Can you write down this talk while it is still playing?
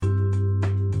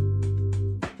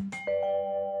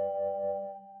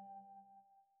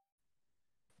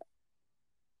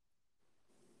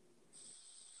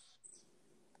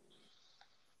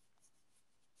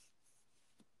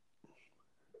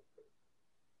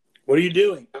What are you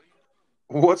doing?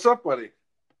 What's up, buddy?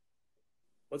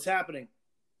 What's happening?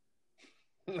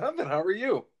 Nothing. How are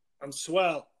you? I'm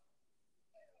swell.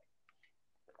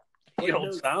 You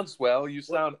don't sound swell. You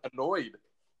sound annoyed.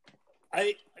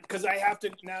 Because I have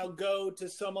to now go to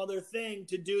some other thing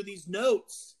to do these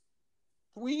notes.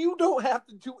 Well, you don't have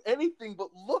to do anything but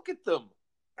look at them.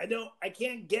 I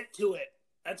can't get to it.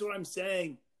 That's what I'm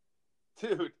saying.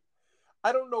 Dude,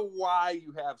 I don't know why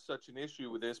you have such an issue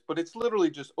with this, but it's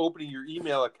literally just opening your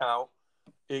email account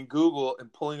in Google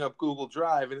and pulling up Google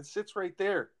Drive, and it sits right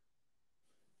there.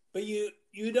 But you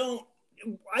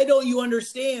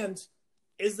understand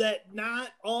is that not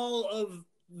all of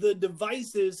the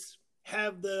devices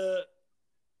have the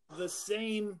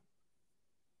same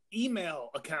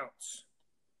email accounts.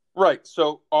 Right.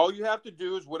 So all you have to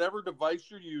do is whatever device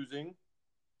you're using,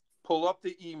 pull up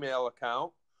the email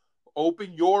account,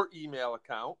 open your email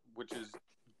account, which is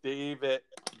David,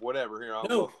 whatever. Here, I'll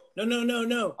look.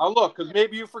 No. I'll look, because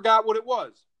maybe you forgot what it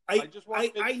was. I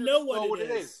know what it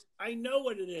is. I know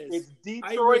what it is. It's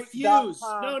Detroit. I refuse.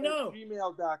 No.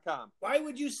 Gmail.com. Why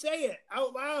would you say it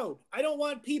out loud? I don't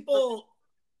want people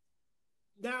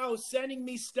now sending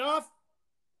me stuff.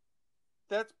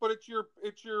 But it's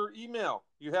your email.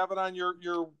 You have it on your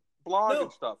blog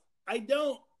and stuff. I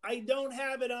don't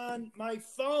have it on my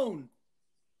phone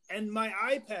and my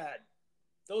iPad.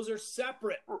 Those are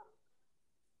separate.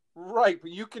 Right,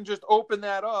 but you can just open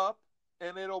that up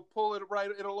and it'll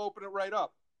open it right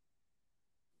up.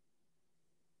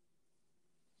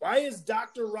 Why is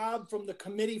Dr. Rob from the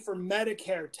Committee for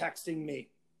Medicare texting me?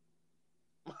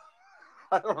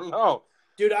 I don't know.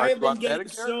 Dude, I have been getting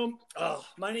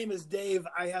my name is Dave.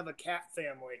 I have a cat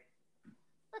family.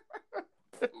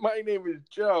 My name is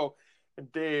Joe,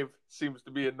 and Dave seems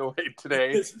to be annoyed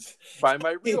today by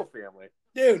my real family.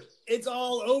 Dude, it's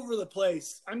all over the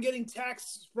place. I'm getting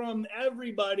texts from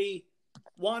everybody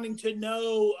wanting to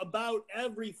know about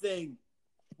everything.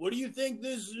 What do you think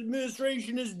this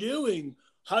administration is doing?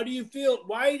 How do you feel?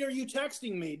 Why are you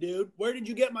texting me, dude? Where did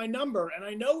you get my number? And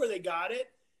I know where they got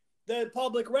it. The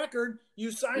public record,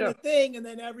 you sign a thing and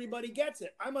then everybody gets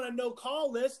it. I'm on a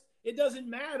no-call list. It doesn't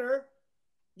matter.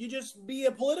 You just be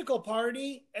a political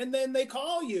party and then they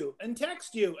call you and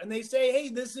text you and they say, hey,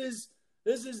 this is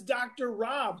Dr.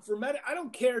 Rob for Med. I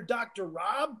don't care, Dr.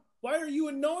 Rob. Why are you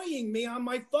annoying me on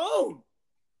my phone?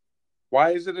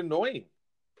 Why is it annoying?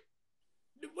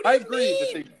 I agree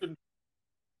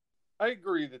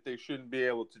that they shouldn't be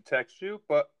able to text you,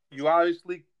 but you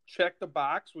obviously check the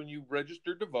box when you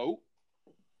registered to vote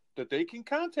that they can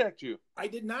contact you. I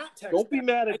did not text. Don't be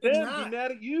mad at them. Be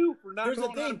mad at you for not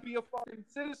knowing how to be a fucking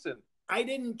citizen. I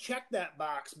didn't check that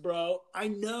box, bro. I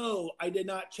know I did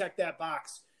not check that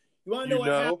box. You want to know what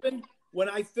happened? When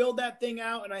I filled that thing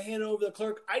out and I handed it over to the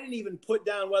clerk, I didn't even put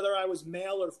down whether I was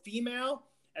male or female,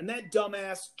 and that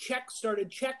dumbass started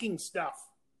checking stuff.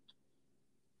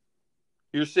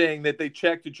 You're saying that they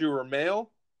checked that you were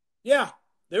male? Yeah.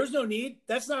 There's no need.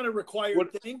 That's not a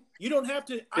required thing. You don't have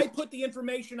to. I put the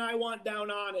information I want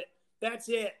down on it. That's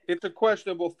it. It's a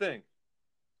questionable thing,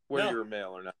 whether you're a male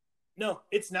or not. No,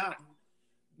 it's not.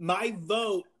 My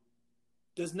vote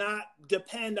does not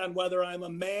depend on whether I'm a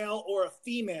male or a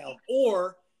female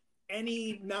or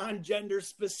any non-gender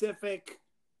specific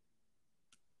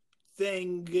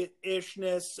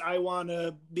thing-ishness I want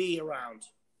to be around.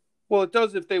 Well, it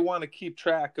does if they want to keep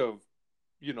track of,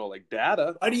 like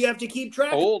data. Why do you have to keep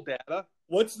track? Old data.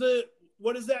 What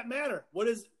does that matter?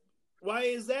 Why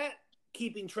is that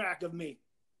keeping track of me?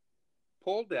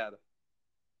 Poll data.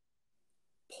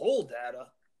 Poll data?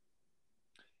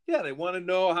 Yeah, they want to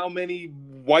know how many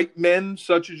white men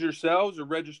such as yourselves are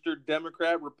registered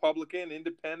Democrat, Republican,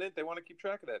 Independent. They want to keep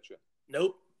track of that shit.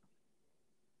 Nope.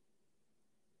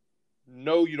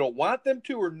 No, you don't want them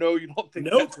to, or no, you don't think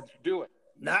that's what you're doing?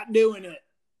 Not doing it.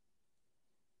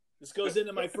 This goes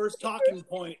into my first talking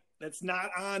point that's not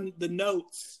on the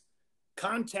notes.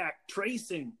 Contact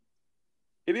tracing.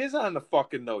 It is on the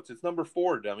fucking notes. It's number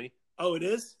 4, dummy. Oh, it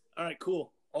is? All right,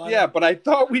 cool. Yeah, but I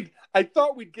thought we'd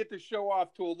get to show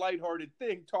off to a lighthearted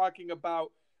thing talking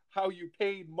about how you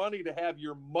paid money to have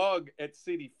your mug at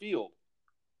Citi Field.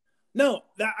 No,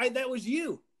 that was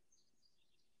you.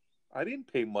 I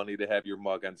didn't pay money to have your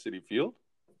mug on Citi Field.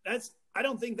 I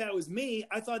don't think that was me.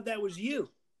 I thought that was you.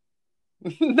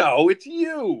 No, it's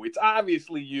you. It's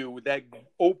obviously you with that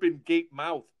open gape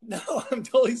mouth. No, I'm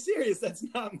totally serious. That's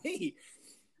not me.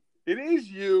 It is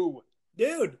you.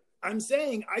 Dude, I'm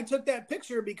saying I took that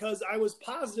picture because I was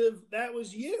positive that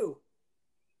was you.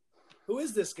 Who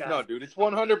is this guy? No, dude, it's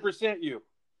 100% you.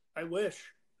 I wish.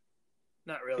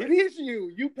 Not really. It is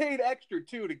you. You paid extra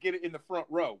too to get it in the front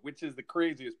row, which is the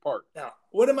craziest part. Now,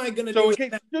 what am I going to So, do? okay,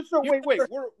 just so You wait,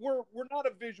 remember- we're not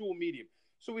a visual medium,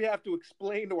 so we have to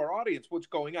explain to our audience what's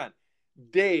going on.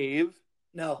 Dave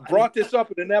No, brought this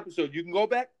up in an episode. You can go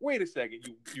back. Wait a second.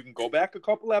 You can go back a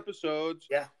couple episodes.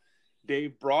 Yeah.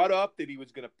 Dave brought up that he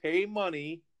was going to pay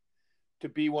money to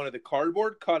be one of the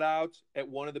cardboard cutouts at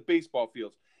one of the baseball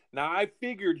fields. Now, I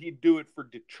figured he'd do it for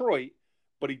Detroit,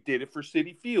 but he did it for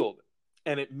Citi Field.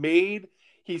 And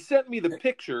he sent me the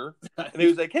picture, and he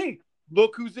was like, hey,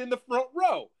 look who's in the front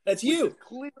row. That's Which you. is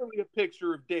clearly a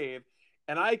picture of Dave.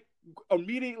 And I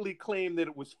immediately claimed that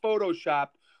it was Photoshopped,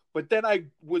 but then I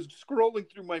was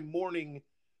scrolling through my morning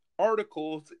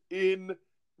articles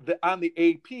on the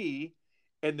AP,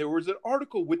 and there was an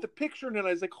article with the picture, and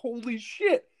I was like, holy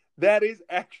shit, that is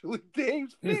actually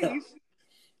Dave's face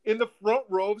in the front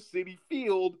row of Citi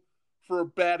Field for a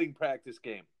batting practice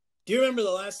game. Do you remember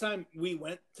the last time we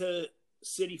went to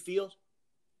Citi Field?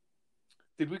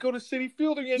 Did we go to Citi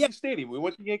Field or Yankee Stadium? We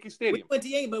went to Yankee Stadium. We went to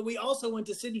Yankee, but we also went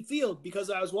to Citi Field because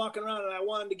I was walking around and I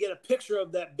wanted to get a picture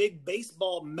of that big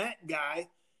baseball Met guy.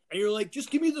 And you're like,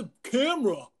 just give me the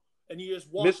camera. And you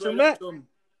just walked Mr. right Met. up to him.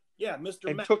 Yeah, Mr.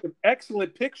 And Met. took an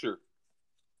excellent picture.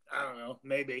 I don't know,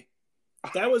 maybe.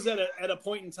 That was at a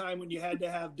point in time when you had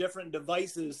to have different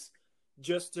devices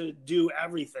just to do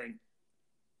everything.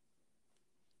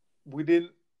 We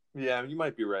didn't. Yeah, you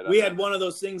might be right. We had one of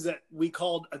those things that we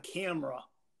called a camera.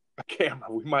 A camera.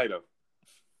 We might have.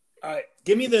 All right,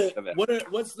 give me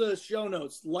what's the show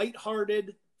notes?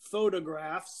 Lighthearted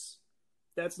photographs.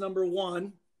 That's number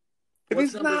one. It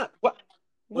is not.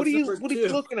 What are you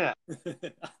looking at?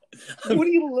 What are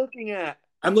you looking at?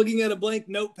 I'm looking at a blank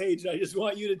note page. I just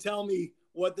want you to tell me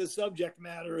what the subject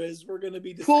matter is. We're going to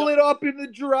be discussing. Pull it up in the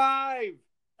drive.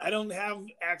 I don't have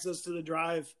access to the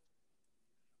drive.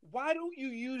 Why don't you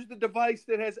use the device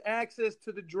that has access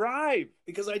to the drive?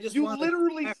 Because I just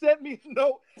literally sent me a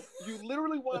note. You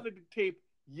literally wanted to tape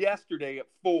yesterday at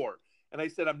 4. And I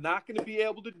said, I'm not going to be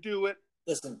able to do it.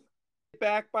 Listen.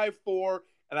 Back by 4,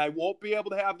 and I won't be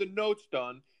able to have the notes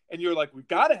done. And you're like, we've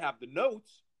got to have the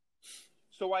notes.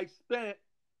 So I spent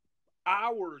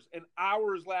hours and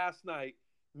hours last night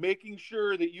making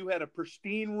sure that you had a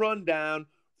pristine rundown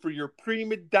for your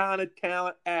prima donna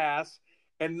talent ass.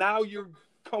 And now you're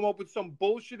come up with some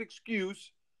bullshit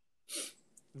excuse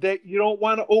that you don't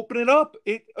want to open it up.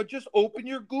 Just open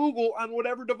your Google on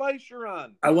whatever device you're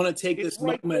on. I want to take this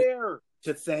right moment there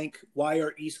to thank Why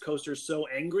Are East Coasters So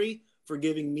Angry for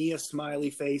giving me a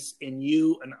smiley face and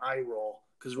you an eye roll.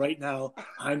 Because right now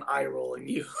I'm eye rolling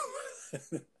you.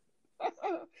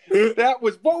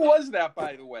 What was that,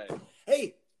 by the way?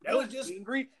 Hey, that was just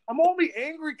angry. I'm only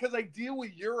angry because I deal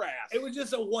with your ass. It was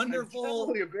just a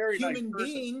wonderful a very human nice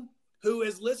being who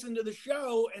has listened to the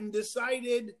show and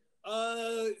decided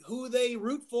who they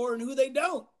root for and who they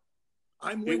don't.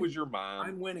 I'm winning. It was your mom.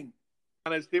 I'm winning.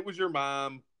 Honest, it was your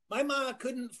mom. My mom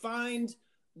couldn't find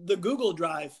the Google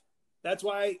Drive. That's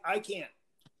why I can't.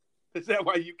 Is that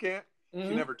why you can't? Mm-hmm.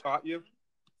 She never taught you?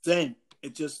 Same.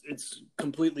 It's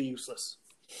completely useless.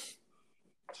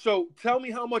 So tell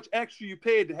me how much extra you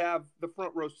paid to have the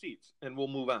front row seats, and we'll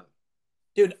move on.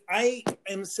 Dude, I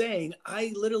am saying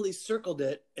I literally circled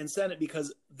it and sent it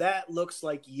because that looks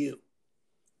like you.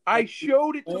 I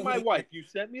showed it to my wife. You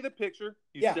sent me the picture.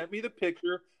 Sent me the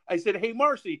picture. I said, hey,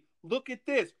 Marcy, look at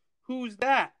this. Who's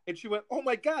that? And she went, oh,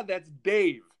 my God, that's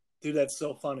Dave. Dude, that's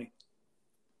so funny.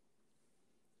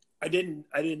 I didn't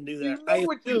do that. I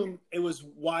assume it was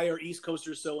Why Are East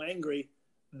Coasters So Angry?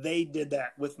 They did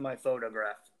that with my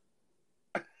photograph.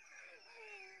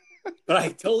 But I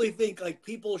totally think like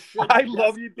people should. I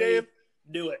love you, Dave.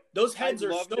 Do it. Those heads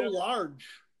are so large.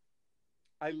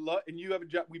 And you have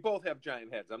we both have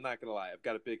giant heads. I'm not gonna lie. I've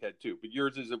got a big head too, but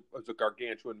yours is a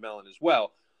gargantuan melon as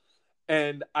well.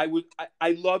 And I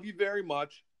love you very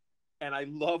much, and I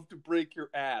love to break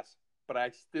your ass, but I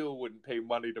still wouldn't pay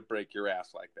money to break your ass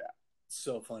like that.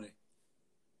 So funny.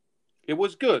 It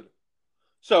was good.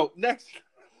 So next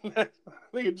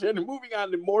agenda, moving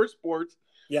on to more sports.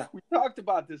 Yeah. We talked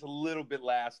about this a little bit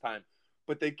last time,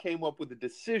 but they came up with a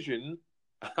decision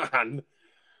on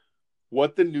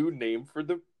what the new name for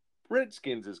the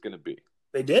Redskins is going to be.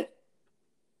 They did?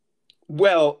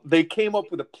 Well, they came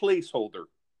up with a placeholder.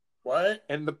 What?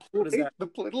 And listen,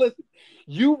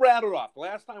 you rattled off,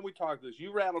 last time we talked this,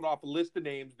 you rattled off a list of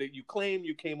names that you claim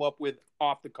you came up with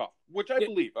off the cuff, which I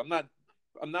believe. I'm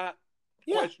not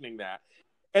questioning that.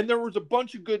 And there was a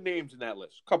bunch of good names in that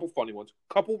list. A couple funny ones.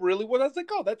 A couple really ones. I was like,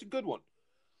 oh, that's a good one.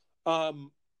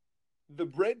 The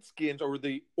Redskins, or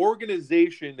the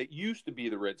organization that used to be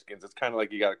the Redskins, it's kind of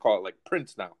like you got to call it like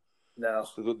Prince now. No.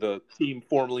 the team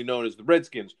formerly known as the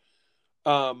Redskins,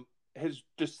 has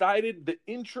decided the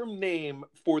interim name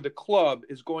for the club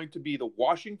is going to be the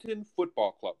Washington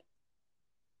Football Club.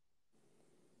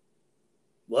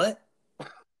 What?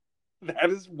 That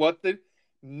is what the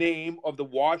name of the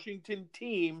Washington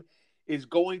team is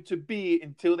going to be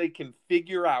until they can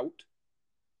figure out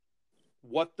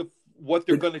what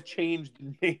they're going to change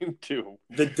the name to.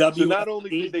 The WFC. So not only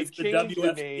did they change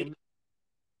the name,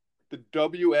 the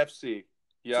WFC.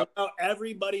 Yep. So now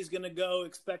everybody's going to go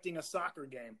expecting a soccer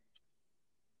game.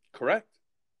 Correct.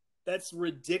 That's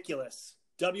ridiculous.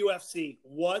 WFC.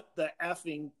 What the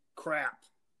effing crap?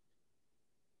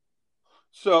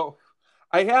 So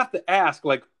I have to ask,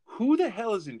 like, who the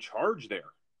hell is in charge there?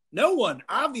 No one,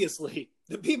 obviously.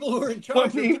 The people who are in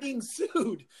charge are being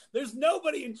sued. There's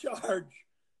nobody in charge.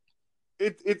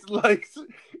 It's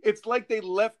like they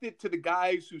left it to the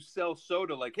guys who sell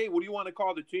soda. Like, hey, what do you want to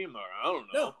call the team? I don't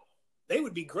know. No, they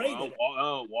would be great.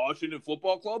 Washington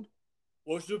Football Club.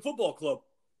 Washington Football Club.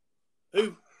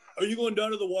 Hey, are you going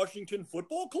down to the Washington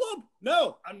Football Club?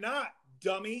 No, I'm not,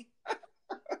 dummy.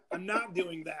 I'm not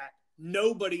doing that.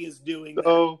 Nobody is doing that.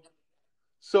 Oh,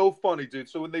 so funny, dude.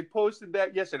 So when they posted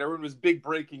that yesterday, everyone was big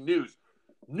breaking news.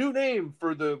 New name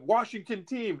for the Washington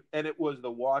team, and it was the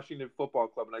Washington Football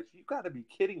Club. And I said, you got to be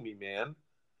kidding me, man.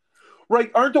 Right,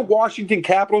 aren't the Washington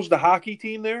Capitals the hockey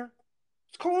team there?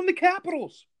 Let's call them the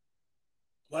Capitals.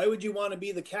 Why would you want to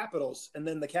be the Capitals and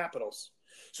then the Capitals?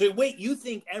 So wait, you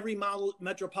think every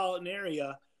metropolitan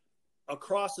area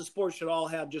across the sport should all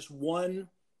have just one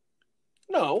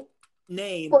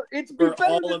name? But it's for better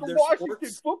all than of the their Washington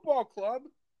sports? Football Club.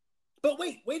 But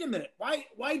wait a minute.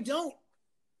 Why don't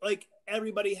like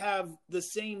everybody have the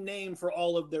same name for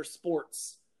all of their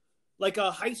sports? Like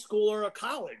a high school or a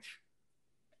college.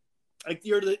 Like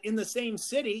you're in the same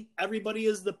city, everybody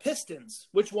is the Pistons.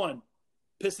 Which one?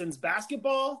 Pistons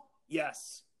basketball?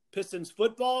 Yes. Pistons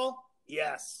football?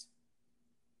 Yes.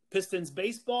 Pistons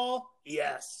baseball?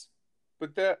 Yes.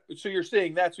 But so you're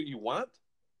saying that's what you want?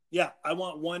 Yeah, I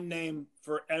want one name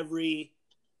for every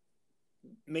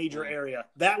major area.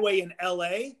 That way in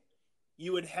LA,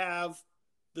 you would have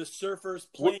the Surfers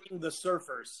playing the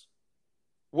Surfers.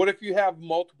 What if you have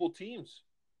multiple teams?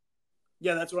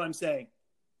 Yeah, that's what I'm saying.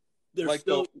 They're like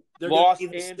still the they're Los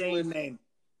going to be the Angeles, same name.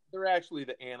 They're actually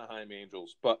the Anaheim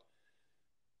Angels,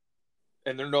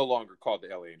 and they're no longer called the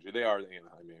LA Angels. They are the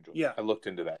Anaheim Angels. Yeah. I looked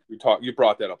into that. You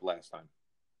brought that up last time.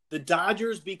 The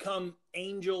Dodgers become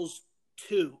Angels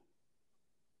 2.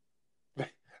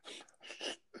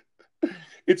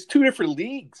 It's two different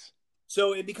leagues.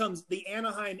 So it becomes the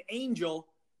Anaheim Angel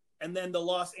and then the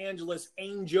Los Angeles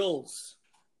Angels.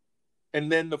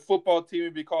 And then the football team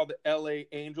would be called the LA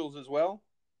Angels as well?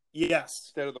 Yes.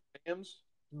 Instead of the Rams?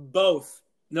 Both.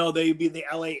 No, they'd be the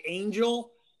LA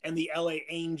Angel and the LA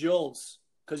Angels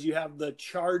because you have the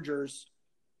Chargers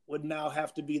would now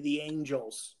have to be the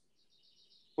Angels.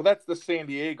 Well, that's the San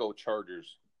Diego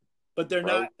Chargers. But they're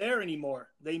not there anymore.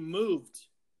 They moved.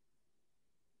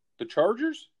 The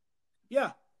Chargers?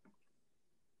 Yeah.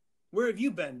 Where have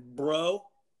you been, bro?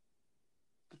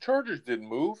 The Chargers didn't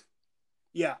move.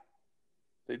 Yeah.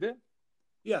 They did?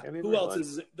 Yeah. Who else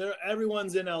is there?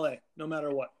 Everyone's in LA, no matter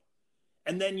what.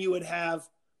 And then you would have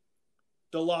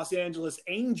the Los Angeles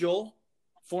Angel,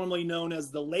 formerly known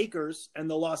as the Lakers, and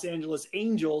the Los Angeles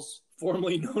Angels,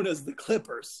 formerly known as the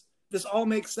Clippers. This all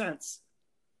makes sense.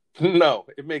 No,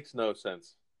 it makes no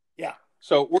sense. Yeah.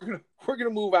 So we're gonna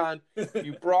move on.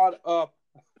 You brought up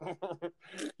an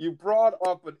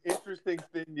interesting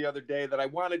thing the other day that I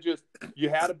want to you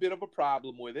had a bit of a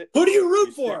problem with it. Who do you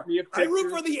root for? I root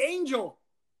for the Angel.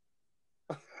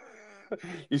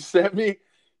 You sent me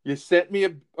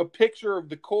a picture of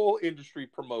the coal industry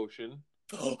promotion.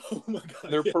 Oh my God.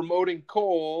 They're promoting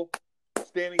coal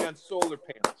standing on solar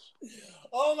panels.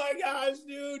 Oh my gosh,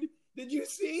 dude. Did you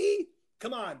see?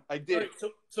 Come on. I did. Right,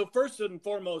 so first and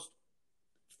foremost,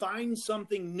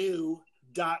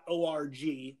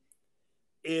 findsomethingnew.org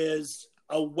is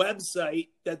a website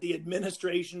that the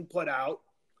administration put out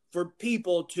for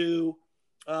people to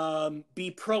be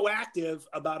proactive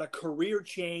about a career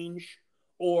change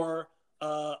or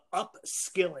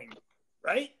upskilling,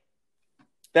 right?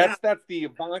 That's the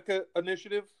Ivanka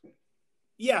initiative?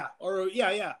 Yeah,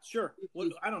 sure. Well,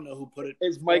 I don't know who put it.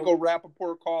 As Michael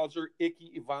Rappaport calls her,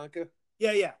 Icky Ivanka.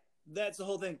 Yeah. That's the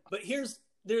whole thing. But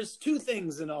there's two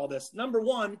things in all this. Number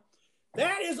one,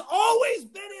 that has always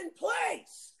been in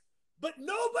place, but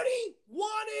nobody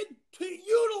wanted to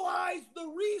utilize the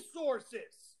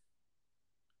resources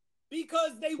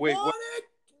because they wanted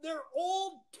their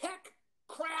old tech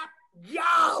crap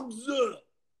jobs.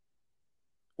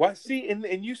 Well, see,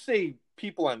 and you say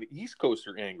people on the East Coast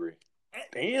are angry.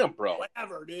 Damn, bro.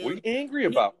 Whatever, dude. What are you angry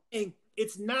about?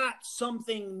 It's not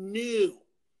something new.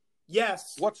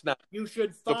 Yes. What's not? You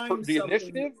should find the something.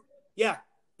 initiative? Yeah.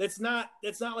 That's not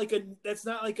like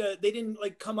a they didn't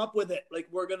like come up with it like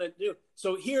we're gonna do.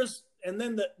 So and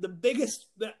then the biggest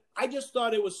that I just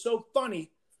thought it was so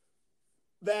funny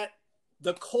that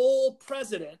the coal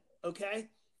president, okay,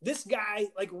 this guy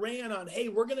like ran on, hey,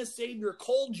 we're gonna save your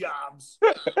coal jobs.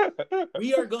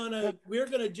 we're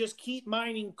gonna just keep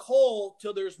mining coal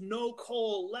till there's no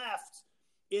coal left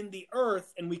in the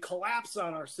earth and we collapse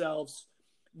on ourselves.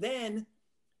 Then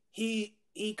he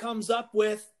comes up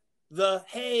with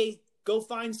hey, go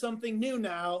find something new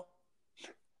now.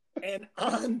 And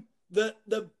on the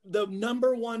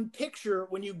number one picture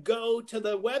when you go to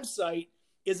the website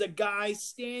is a guy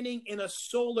standing in a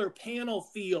solar panel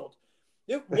field.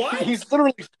 What? He's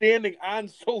literally standing on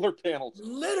solar panels.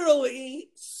 Literally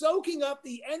soaking up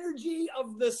the energy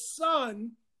of the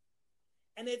sun.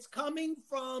 And it's coming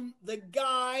from the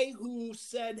guy who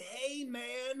said, hey,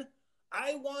 man,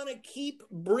 I want to keep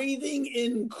breathing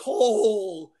in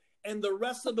coal and the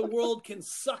rest of the world can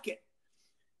suck it.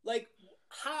 Like,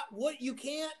 what you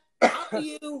can't? How do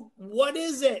you? What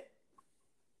is it?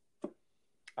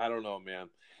 I don't know, man.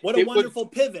 What a wonderful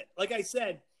pivot. Like I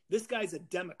said, this guy's a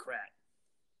Democrat.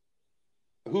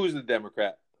 Who's the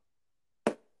Democrat?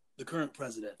 The current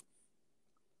president.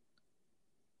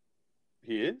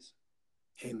 He is?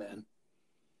 Hey, man.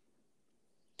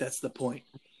 That's the point.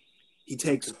 He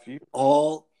takes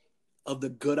all of the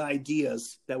good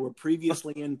ideas that were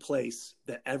previously in place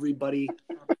that everybody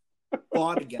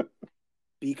fought against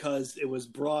because it was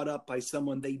brought up by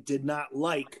someone they did not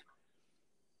like.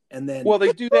 And then, well,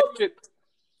 they do that shit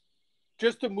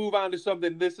just to move on to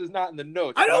something. This is not in the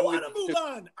notes. I don't want to move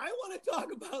on. I want to talk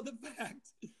about the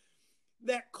fact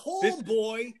that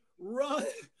Boy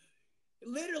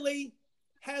literally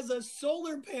has a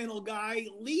solar panel guy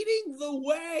leading the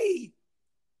way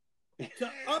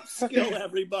to upskill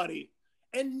everybody.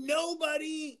 And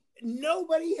nobody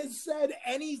has said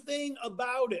anything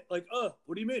about it. Like,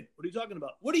 what do you mean? What are you talking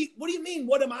about? What do you mean?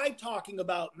 What am I talking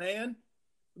about, man?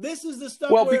 This is the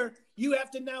stuff where you have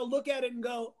to now look at it and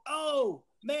go, oh,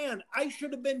 man, I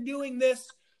should have been doing this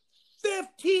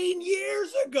 15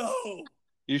 years ago.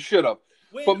 You should have.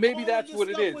 But maybe that's what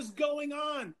it is. Was going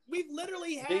on. We've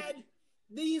literally had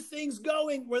these things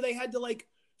going where they had to like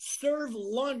serve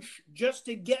lunch just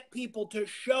to get people to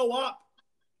show up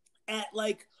at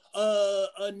like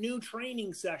a new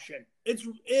training session.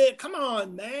 Come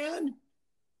on, man.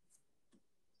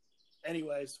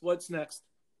 Anyways, what's next?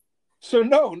 So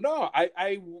no,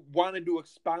 I wanted to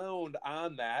expound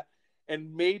on that,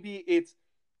 and maybe it's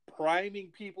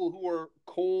priming people who are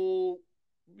coal,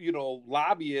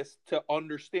 lobbyists to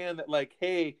understand that, like,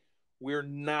 hey, we're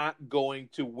not going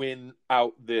to win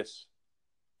out this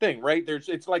thing, right?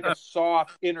 It's like a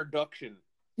soft introduction.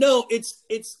 No,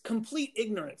 it's complete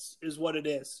ignorance is what it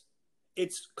is.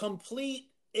 It's complete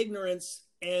ignorance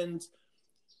and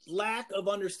lack of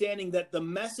understanding that the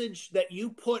message that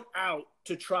you put out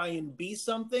to try and be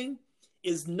something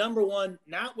is, number one,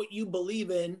 not what you believe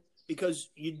in because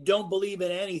you don't believe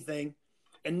in anything.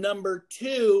 And number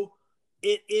two,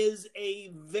 it is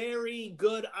a very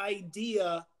good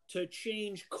idea to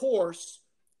change course.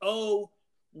 Oh,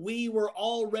 we were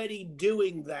already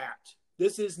doing that.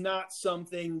 This is not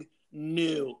something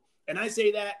new. And I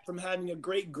say that from having a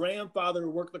great grandfather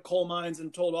who worked the coal mines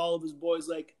and told all of his boys,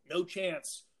 like, no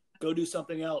chance, go do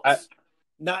something else.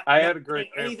 I had a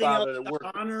great grandfather that worked.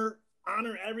 Honor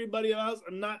everybody else.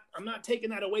 I'm not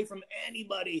taking that away from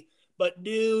anybody. But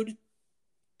dude,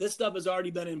 this stuff has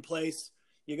already been in place.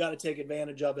 You got to take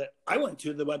advantage of it. I went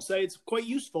to the website. It's quite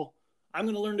useful. I'm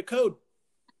going to learn to code.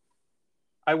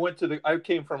 I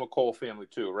came from a coal family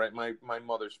too, right? My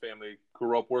mother's family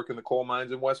grew up working the coal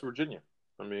mines in West Virginia.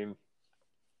 I mean,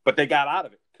 but they got out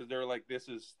of it because they're like, this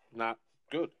is not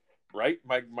good, right?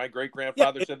 My great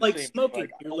grandfather said the same smoking. thing.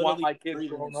 Like, I don't want my kids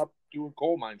growing up doing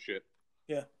coal mine shit.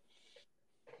 Yeah.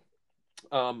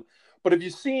 But have you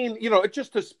seen,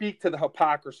 just to speak to the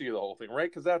hypocrisy of the whole thing, right?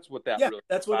 Because that's what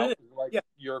that's what it is. Like,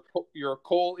 you're a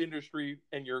coal industry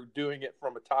and you're doing it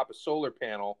from atop a solar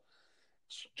panel.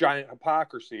 It's giant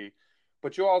hypocrisy.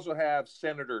 But you also have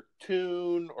Senator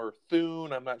Thune,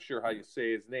 I'm not sure how you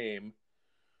say his name,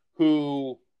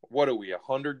 who, what are we,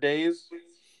 100 days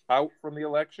out from the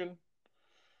election,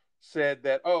 said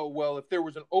that, oh, well, if there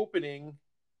was an opening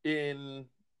in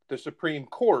the Supreme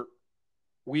Court,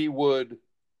 we would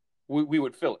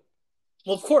fill it.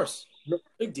 Well, of course.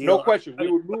 Big deal. No question.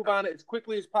 We would move on it as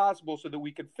quickly as possible so that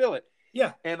we could fill it.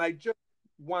 Yeah. And I just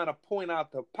want to point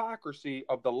out the hypocrisy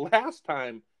of the last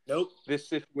time Nope. This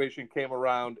situation came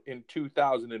around in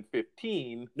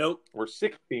 2015 Nope. or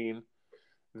 16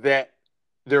 that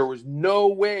there was no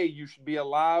way you should be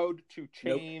allowed to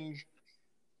change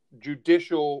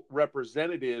judicial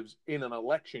representatives in an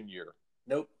election year.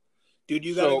 Nope. Dude,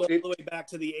 you got to go all the way back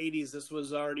to the 80s. This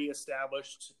was already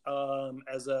established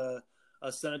as a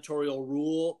senatorial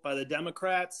rule by the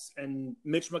Democrats. And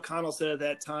Mitch McConnell said at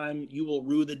that time, you will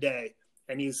rue the day.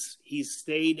 And he's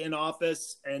stayed in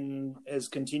office and has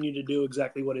continued to do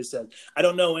exactly what he said. I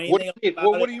don't know anything about it.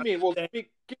 What do you mean? Well, give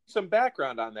some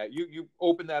background on that. You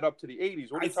opened that up to the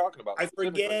 80s. What are you talking about? I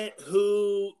forget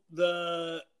who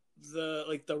the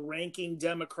ranking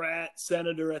Democrat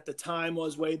senator at the time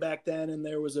was way back then, and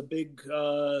there was a big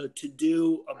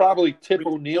to-do. Probably Tip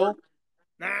O'Neill.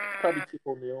 Probably Tip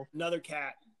O'Neill. Another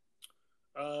cat.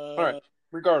 All right.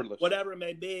 Regardless, whatever it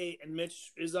may be, and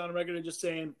Mitch is on record of just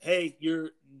saying, "Hey,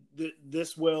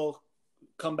 this will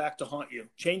come back to haunt you."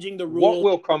 Changing the rule. What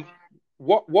will come?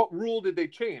 What rule did they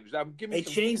change? They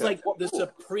changed the rule?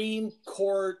 Supreme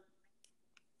Court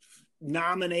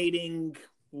nominating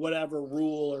whatever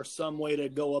rule or some way to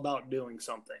go about doing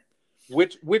something.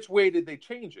 Which way did they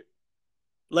change it?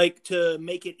 Like to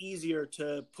make it easier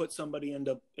to put somebody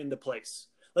into place.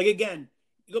 Like again,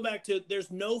 you go back to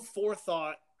there's no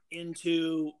forethought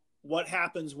into what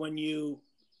happens when you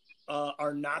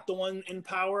are not the one in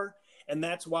power. And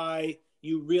that's why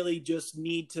you really just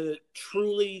need to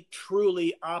truly,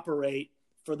 truly operate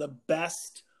for the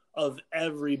best of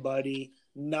everybody,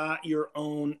 not your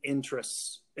own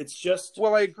interests. It's just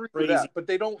I agree with that, but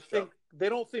they don't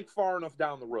think far enough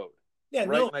down the road. Yeah,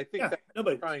 right. And I think that's what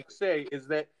I'm trying to say is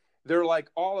that they're like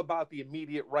all about the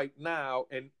immediate right now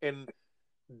and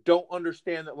don't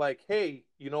understand that like, hey,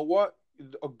 you know what?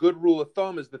 A good rule of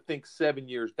thumb is to think 7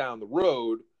 years down the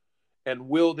road, and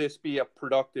will this be a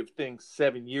productive thing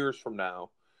 7 years from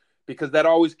now? Because that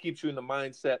always keeps you in the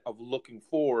mindset of looking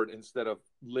forward instead of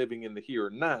living in the here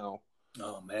and now.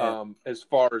 Oh man! As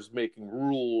far as making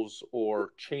rules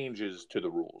or changes to the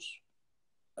rules.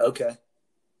 Okay.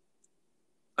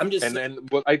 I'm just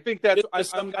but I think that's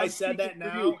some guy said that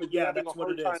now. But yeah, that's what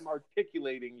it is. Time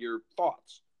articulating your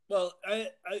thoughts. Well, I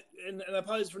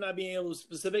apologize for not being able to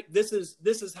specific. This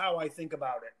is how I think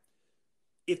about it.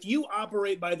 If you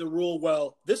operate by the rule,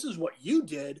 well, this is what you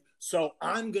did, so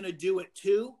I'm going to do it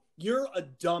too. You're a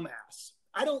dumbass.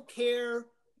 I don't care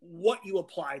what you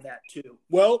apply that to.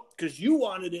 Well, because you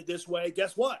wanted it this way,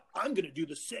 guess what? I'm going to do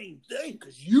the same thing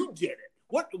because you did it.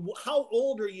 How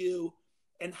old are you,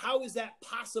 and how is that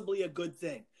possibly a good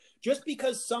thing? Just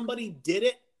because somebody did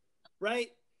it,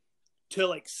 right? To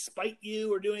like spite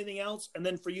you or do anything else, and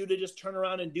then for you to just turn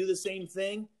around and do the same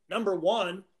thing. Number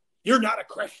one, you're not a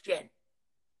Christian.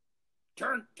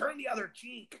 Turn the other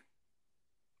cheek.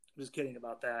 I'm just kidding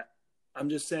about that. I'm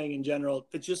just saying in general,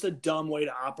 it's just a dumb way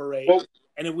to operate. Well,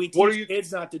 and if we teach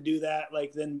kids not to do that,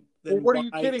 like then what are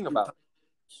you kidding about?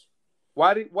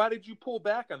 Why did you pull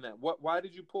back on that? Why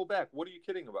did you pull back? What are you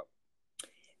kidding about?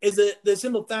 Is the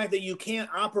simple fact that you can't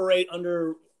operate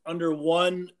under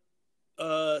one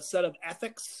set of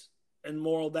ethics and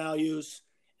moral values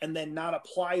and then not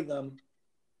apply them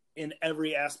in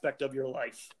every aspect of your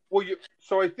life. Well,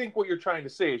 so I think what you're trying to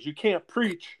say is you can't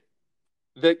preach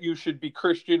that you should be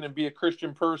Christian and be a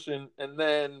Christian person and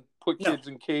then put kids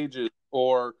in cages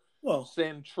or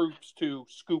send troops to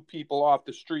scoop people off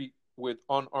the street with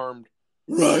unarmed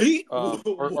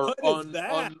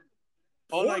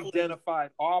unidentified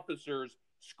officers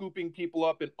scooping people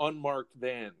up in unmarked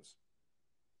vans.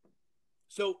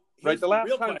 So here's the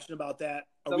real question about that.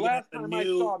 The last time I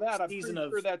saw that, I'm pretty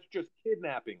sure that's just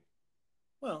kidnapping.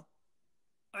 Well,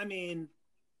 I mean,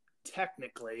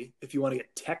 technically, if you want to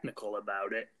get technical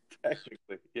about it.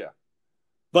 Technically, yeah.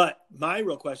 But my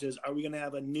real question is, are we going to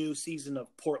have a new season of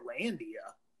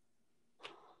Portlandia?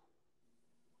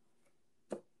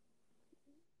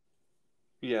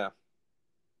 Yeah.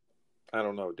 I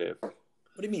don't know, Dave. What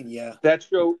do you mean, yeah? That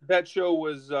show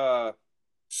was...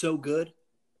 so good?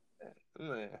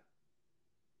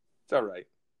 It's all right.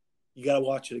 You got to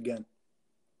watch it again.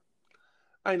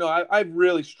 I know. I've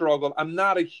really struggled. I'm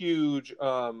not a huge...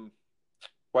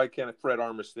 why can't Fred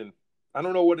Armisen? I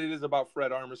don't know what it is about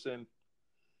Fred Armisen.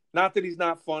 Not that he's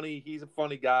not funny. He's a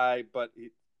funny guy, but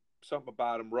something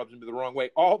about him rubs me the wrong way.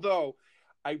 Although,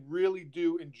 I really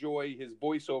do enjoy his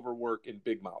voiceover work in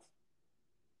Big Mouth.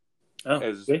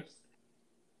 As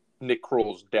Nick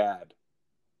Kroll's dad.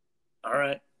 All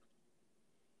right.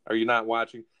 Are you not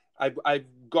watching? I've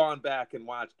gone back and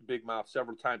watched Big Mouth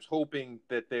several times, hoping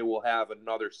that they will have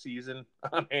another season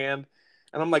on hand.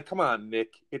 And I'm like, come on,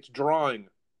 Nick. It's drawing.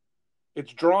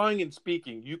 It's drawing and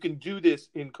speaking. You can do this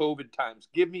in COVID times.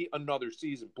 Give me another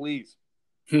season, please.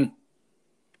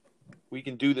 We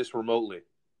can do this remotely.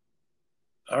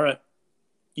 All right.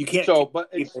 You can't. So,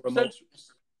 but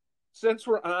since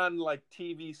we're on like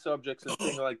TV subjects and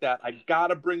things like that, I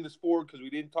gotta bring this forward because we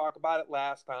didn't talk about it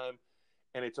last time,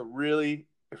 and it's a really,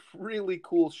 really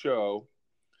cool show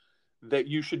that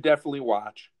you should definitely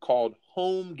watch called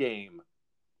Home Game.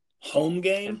 Home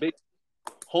Game?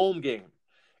 Home Game.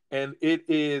 And it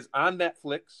is on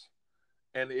Netflix,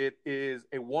 and it is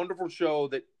a wonderful show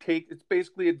it's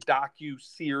basically a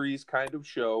docu-series kind of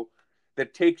show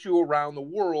that takes you around the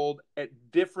world at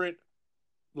different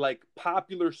like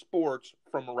popular sports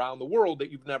from around the world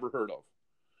that you've never heard of.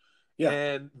 Yeah.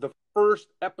 And the first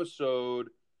episode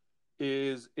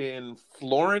is in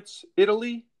Florence,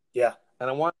 Italy. Yeah. And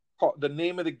I want to call, the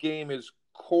name of the game is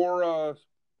Cora. Oh,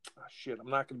 shit, I'm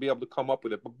not going to be able to come up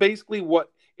with it. But basically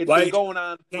what it's been going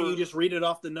on. Can't you just read it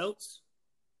off the notes?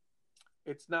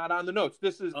 It's not on the notes.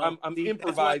 This is I'm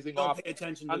improvising off. Pay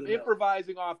attention to I'm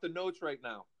improvising off the notes right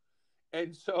now.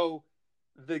 And so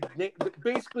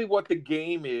basically what the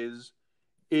game is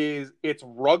it's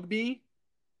rugby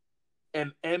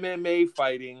and MMA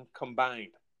fighting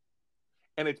combined.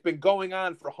 And it's been going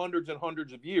on for hundreds and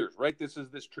hundreds of years, right? This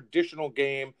is this traditional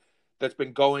game that's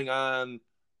been going on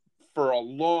for a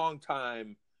long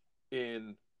time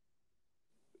in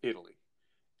Italy.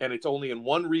 And it's only in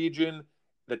one region.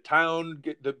 The town,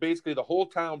 basically the whole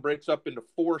town breaks up into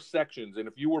 4 sections. And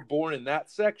if you were born in that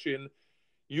section,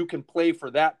 you can play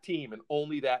for that team and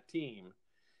only that team.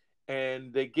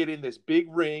 And they get in this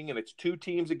big ring, and it's 2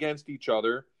 teams against each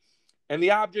other. And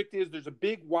the object is there's a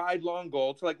big, wide, long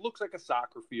goal. It's like looks like a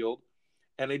soccer field.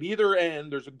 And at either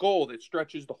end, there's a goal that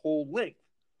stretches the whole length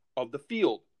of the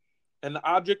field. And the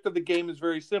object of the game is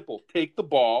very simple. Take the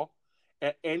ball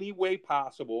at any way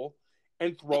possible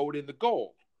and throw it in the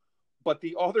goal. But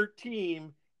the other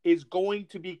team is going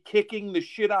to be kicking the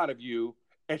shit out of you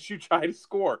as you try to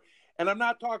score. And I'm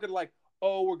not talking like,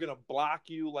 oh, we're going to block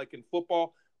you like in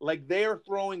football. Like they're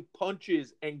throwing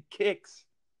punches and kicks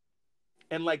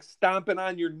and like stomping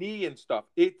on your knee and stuff.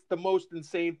 It's the most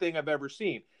insane thing I've ever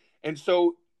seen. And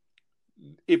so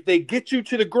if they get you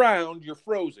to the ground, you're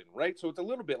frozen, right? So it's a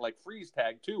little bit like freeze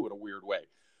tag too in a weird way.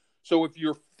 So if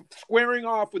you're squaring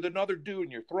off with another dude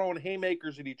and you're throwing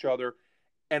haymakers at each other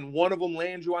and one of them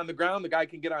lands you on the ground, the guy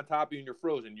can get on top of you and you're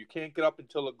frozen. You can't get up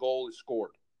until a goal is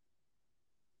scored.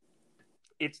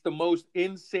 It's the most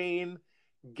insane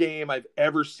game I've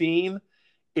ever seen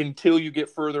until you get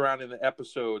further on in the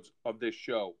episodes of this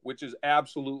show, which is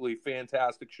absolutely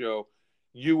fantastic show.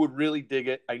 You would really dig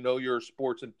it. I know you're a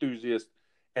sports enthusiast,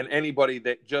 and anybody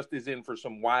that just is in for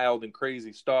some wild and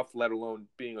crazy stuff, let alone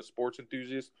being a sports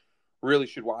enthusiast, really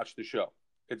should watch the show.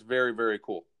 It's very, very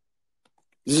cool.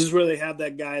 This is where they have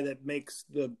that guy that makes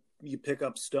you pick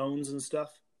up stones and stuff.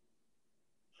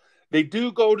 They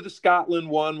do go to the Scotland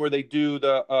one where they do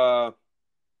the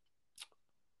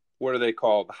what are they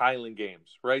called? The Highland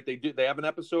Games, right? They have an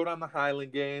episode on the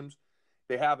Highland Games.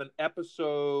 They have an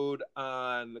episode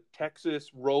on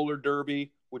Texas roller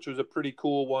derby, which was a pretty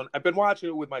cool one. I've been watching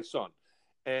it with my son,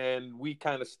 and we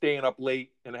kind of staying up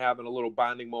late and having a little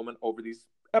bonding moment over these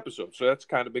episodes. So that's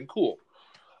kind of been cool.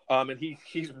 And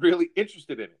he's really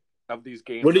interested in it, of these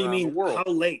games. What do you mean? How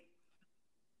late?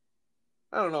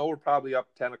 I don't know. We're probably up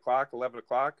 10 o'clock, 11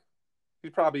 o'clock.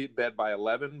 He's probably in bed by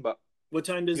 11. But what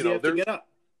time does he have to get up?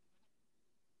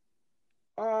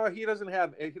 He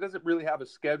doesn't really have a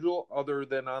schedule other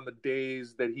than on the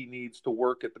days that he needs to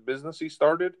work at the business he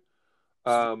started.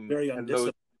 Very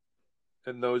undisciplined.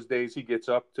 And those days he gets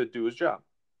up to do his job.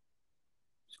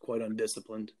 He's quite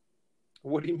undisciplined.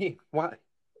 What do you mean? Why?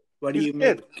 Why do you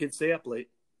make kids stay up late?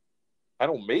 I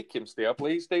don't make him stay up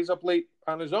late. He stays up late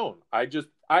on his own.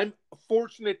 I'm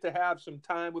fortunate to have some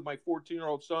time with my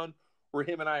 14-year-old son where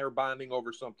him and I are bonding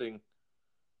over something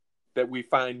that we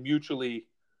find mutually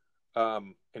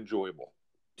enjoyable.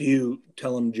 Do you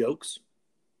tell him jokes?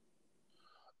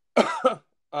 Not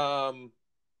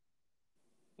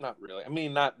really. I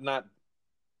mean, not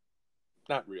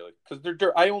really,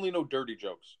 because I only know dirty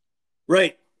jokes.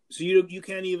 Right. So you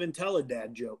can't even tell a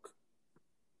dad joke.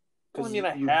 Well, I mean,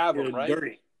 I have them, right?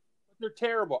 Dirty. They're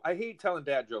terrible. I hate telling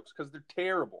dad jokes because they're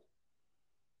terrible.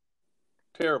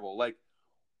 Terrible. Like,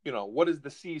 what does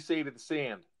the sea say to the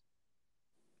sand?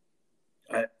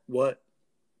 What?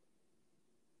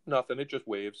 Nothing. It just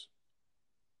waves.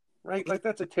 Right? Like,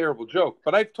 that's a terrible joke.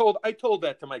 But I told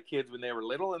that to my kids when they were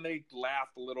little, and they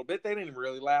laughed a little bit. They didn't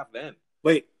really laugh then.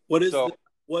 Wait, what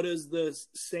does the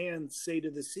sand say to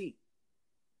the sea?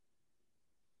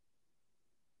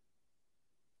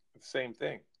 Same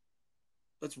thing.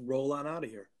 let's roll on out of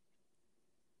here.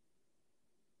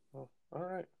 Oh, all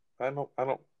right. I don't.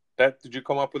 That did you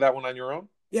come up with that one on your own?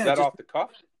 Yeah, Is that off the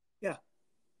cuff? Yeah.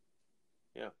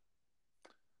 Yeah.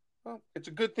 Well, it's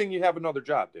a good thing you have another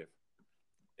job, Dave.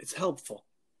 It's helpful.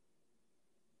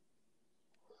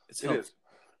 It is.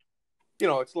 You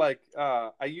know, it's like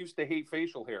I used to hate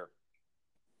facial hair,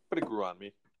 but it grew on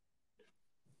me.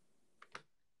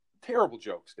 Terrible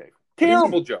jokes, Dave.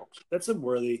 Terrible jokes. That's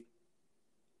unworthy.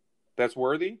 That's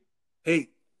worthy? Hey,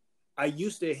 I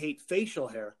used to hate facial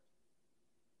hair,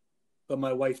 but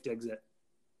my wife digs it.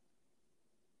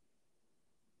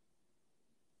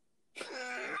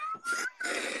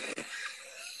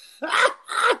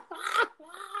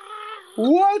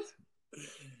 What?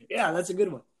 Yeah, that's a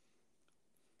good one.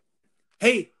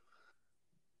 Hey,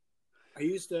 I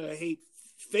used to hate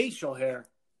facial hair,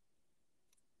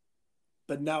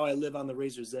 but now I live on the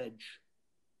razor's edge.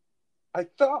 I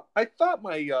thought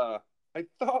my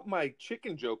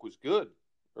chicken joke was good,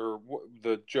 or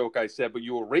the joke I said, but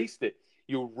you erased it.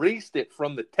 You erased it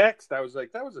from the text. I was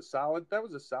like, that was a solid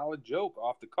joke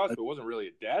off the cusp. It wasn't really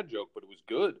a dad joke, but it was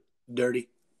good. Dirty.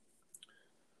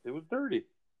 It was dirty.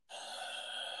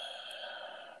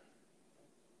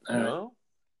 All right. No.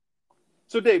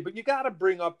 So Dave, but you got to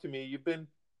bring up to me.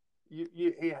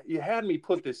 You had me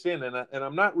put this in, and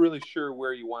I'm not really sure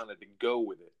where you wanted to go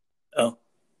with it. Oh.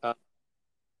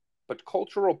 But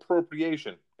cultural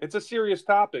appropriation. It's a serious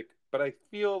topic, but I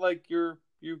feel like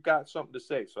you've got something to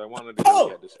say, so I wanted to hear what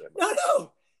you had to say.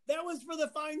 No. That was for the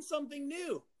find something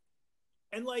new.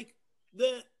 And like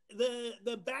the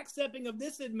backstepping of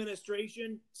this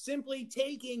administration simply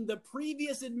taking the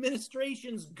previous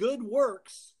administration's good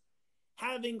works,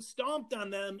 having stomped on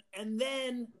them, and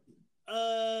then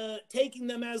taking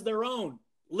them as their own.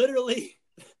 Literally,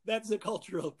 that's a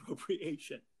cultural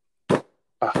appropriation.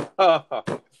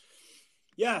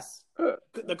 Yes.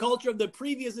 The culture of the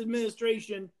previous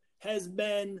administration has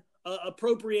been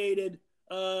appropriated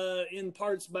in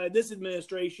parts by this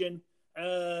administration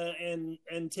and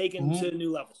taken to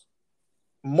new levels.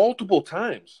 Multiple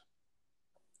times.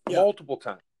 Yeah. Multiple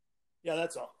times. Yeah,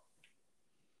 that's all.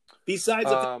 Besides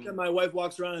the fact that my wife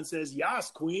walks around and says,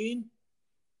 "Yas, queen."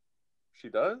 She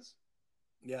does?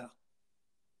 Yeah.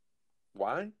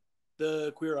 Why?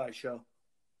 The Queer Eye show.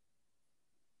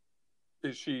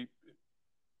 Is she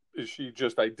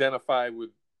just identified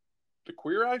with the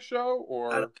Queer Eye show,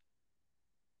 or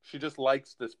she just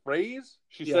likes this phrase?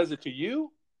 She says it to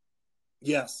you?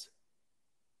 Yes.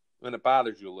 And it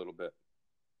bothers you a little bit.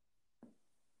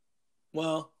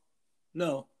 Well,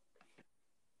 no.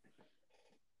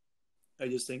 I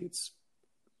just think it's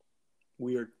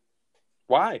weird.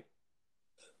 Why?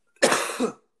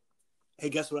 Hey,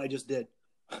 guess what I just did?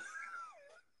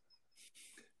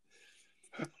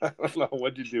 I don't know.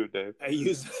 What'd you do, Dave?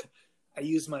 I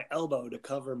used my elbow to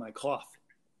cover my cough.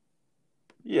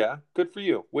 Yeah, good for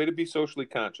you. Way to be socially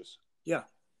conscious. Yeah.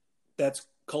 That's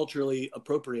culturally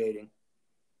appropriating.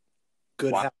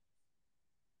 Good Wow. habit.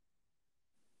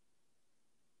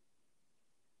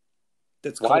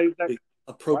 That's why is culturally that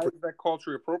appropriate. Why is that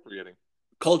culturally appropriating?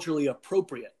 Culturally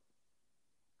appropriate.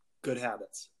 Good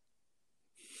habits.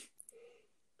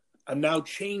 I'm now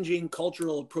changing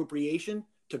cultural appropriation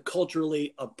to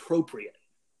culturally appropriate.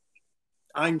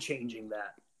 I'm changing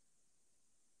that.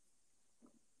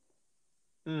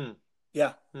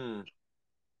 Yeah.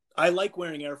 I like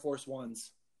wearing Air Force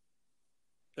Ones.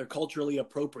 They're culturally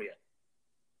appropriate.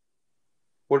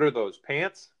 What are those?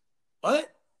 Pants? What?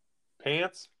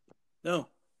 Pants? No.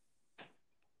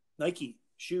 Nike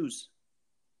shoes.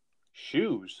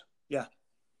 Shoes? Yeah.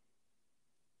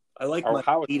 I like Or my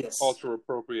how is Adidas. cultural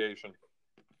appropriation?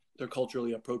 They're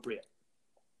culturally appropriate.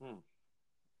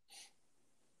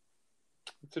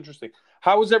 It's interesting.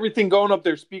 How is everything going up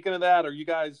there? Speaking of that, are you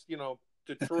guys,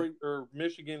 Detroit or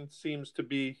Michigan seems to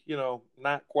be,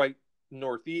 not quite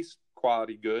Northeast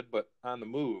quality good, but on the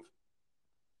move?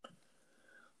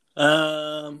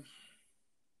 Yeah,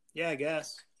 I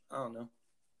guess. I don't know.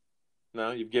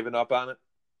 No, you've given up on it?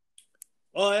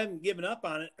 Well, I haven't given up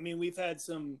on it. I mean, we've had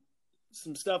some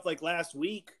stuff like last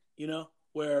week,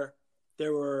 where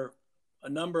there were a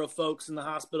number of folks in the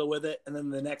hospital with it, and then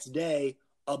the next day,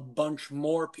 a bunch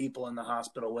more people in the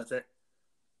hospital with it,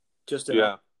 just in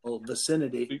a little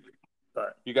vicinity.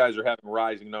 But you guys are having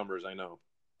rising numbers, I know.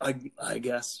 I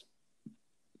guess.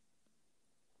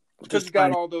 Because you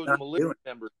got all those militia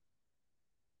members.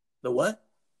 The what?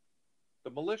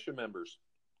 The militia members.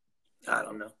 I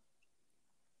don't know.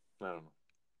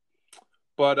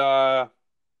 But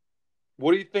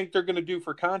what do you think they're going to do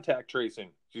for contact tracing?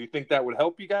 Do you think that would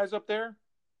help you guys up there?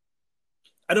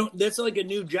 That's like a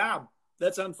new job.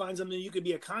 That's on Find Something. You could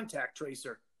be a contact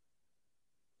tracer.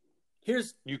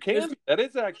 You can. That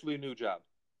is actually a new job.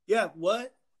 Yeah.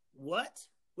 What? What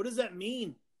does that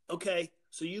mean? Okay.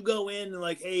 So you go in and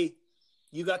like, hey,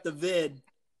 you got the vid,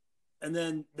 and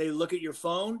then they look at your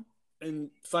phone and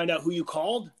find out who you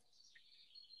called.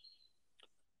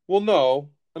 Well, no.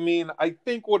 I mean, I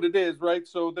think what it is, right?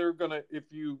 So they're going to, if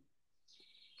you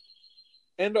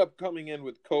end up coming in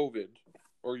with COVID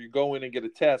or you go in and get a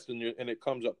test and it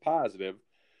comes up positive,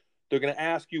 they're going to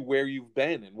ask you where you've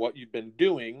been and what you've been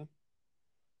doing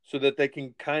so that they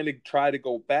can kind of try to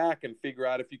go back and figure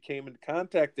out if you came into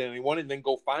contact with anyone and then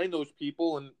go find those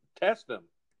people and test them.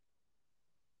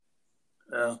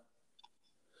 Yeah.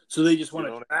 So they just want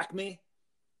to track me?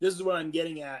 This is what I'm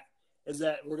getting at, is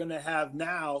that we're going to have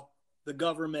now the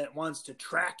government wants to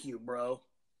track you, bro.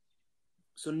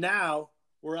 So now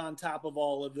we're on top of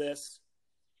all of this.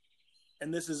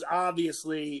 And this is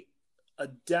obviously a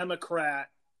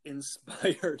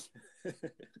Democrat-inspired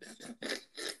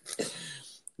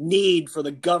need for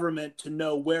the government to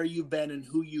know where you've been and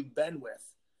who you've been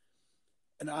with.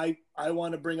 And I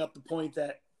want to bring up the point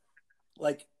that,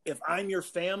 like, if I'm your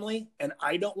family and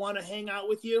I don't want to hang out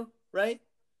with you, right?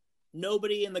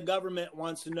 Nobody in the government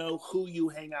wants to know who you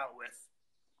hang out with,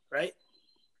 right?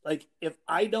 Like, if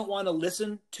I don't want to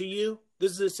listen to you,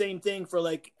 this is the same thing for,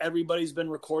 like, everybody's been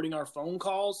recording our phone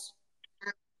calls.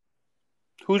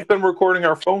 Who's been recording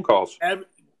our phone calls?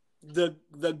 The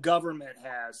government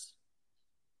has.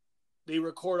 They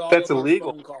record all That's of illegal.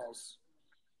 our phone calls.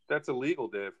 That's illegal,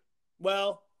 Dave.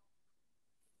 Well,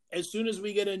 as soon as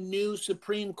we get a new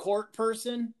Supreme Court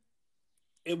person,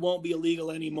 it won't be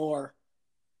illegal anymore.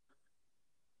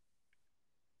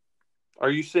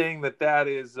 Are you saying that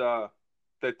is that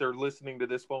they're listening to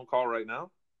this phone call right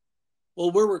now?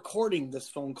 Well, we're recording this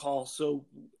phone call, so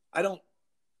I don't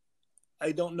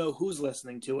know who's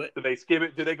listening to it. Do they skip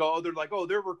it? Do they go, they're like,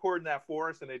 they're recording that for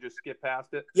us, and they just skip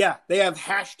past it? Yeah, they have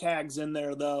hashtags in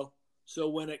there, though. So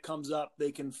when it comes up,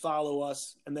 they can follow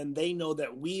us, and then they know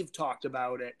that we've talked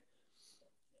about it,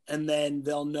 and then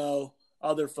they'll know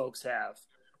other folks have.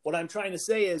 What I'm trying to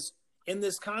say is, in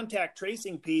this contact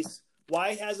tracing piece,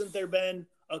 why hasn't there been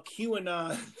a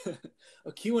QAnon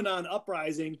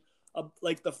uprising of,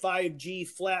 like, the 5G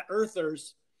flat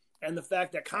earthers, and the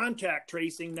fact that contact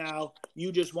tracing now,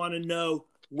 you just want to know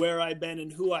where I've been and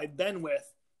who I've been with?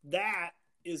 That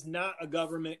is not a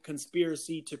government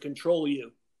conspiracy to control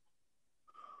you.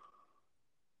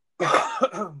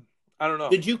 I don't know.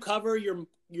 Did you cover your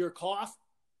cough?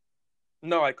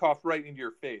 No, I coughed right into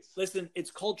your face. Listen, it's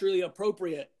culturally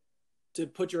appropriate to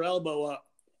put your elbow up.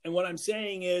 And what I'm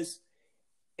saying is,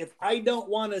 if I don't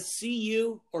want to see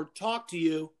you or talk to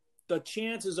you, the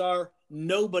chances are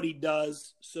nobody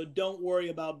does. So don't worry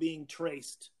about being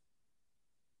traced.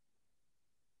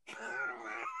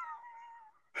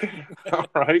 All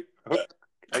right.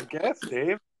 I guess,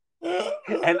 Dave.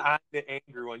 And I'm the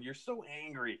angry one. You're so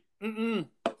angry. I'm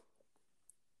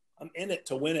in it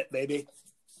to win it, baby.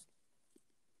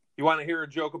 You want to hear a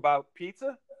joke about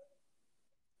pizza?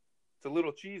 It's a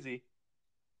little cheesy.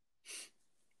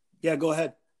 Yeah, go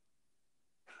ahead.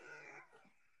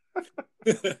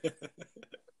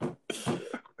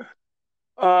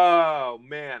 Oh,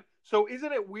 man. So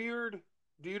isn't it weird?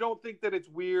 Do you don't think that it's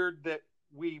weird that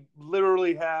we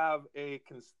literally have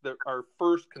our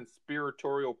first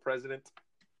conspiratorial president?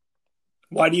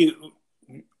 Why do you...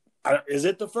 Is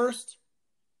it the first?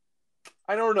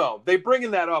 I don't know. They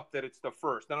bringing that up that it's the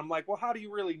first. And I'm like, well, how do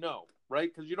you really know?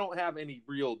 Right? Because you don't have any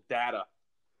real data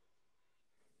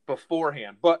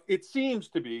beforehand. But it seems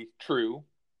to be true,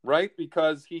 right?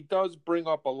 Because he does bring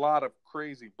up a lot of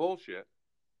crazy bullshit.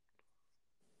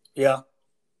 Yeah.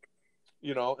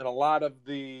 You know, and a lot of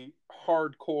the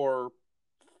hardcore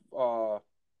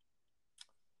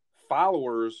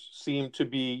followers seem to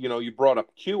be, you know, you brought up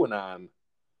QAnon,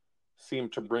 seem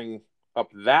to bring up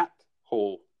that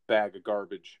whole bag of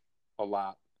garbage a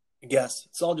lot. Yes,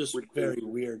 it's all just very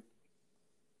weird.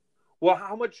 Well,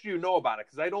 how much do you know about it?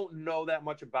 Because I don't know that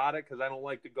much about it, because I don't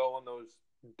like to go on those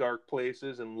dark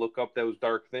places and look up those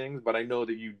dark things, but I know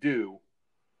that you do.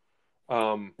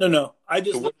 No. I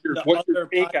just so what's your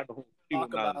take on the whole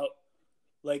talk about,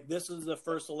 like, this is the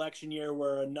first election year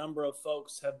where a number of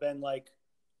folks have been, like,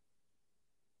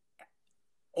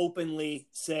 openly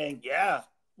saying, yeah,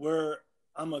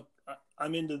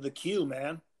 I'm into the Q,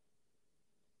 man.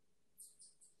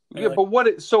 Yeah, like, but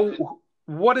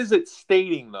what is it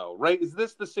stating, though, right? Is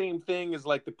this the same thing as,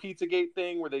 like, the Pizzagate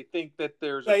thing, where they think that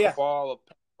there's a cabal of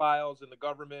pedophiles in the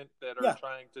government that are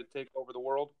trying to take over the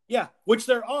world? Yeah, which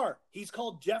there are. He's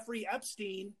called Jeffrey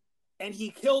Epstein, and he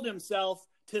killed himself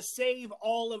to save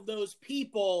all of those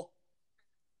people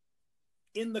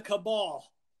in the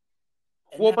cabal.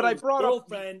 And Well, now but I his brought up.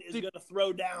 girlfriend is going to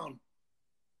throw down.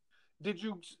 Did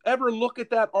you ever look at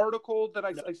that article that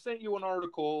I sent you an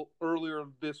article earlier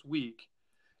this week,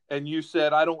 and you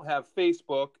said I don't have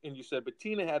Facebook, and you said but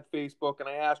Tina had Facebook, and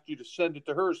I asked you to send it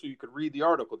to her so you could read the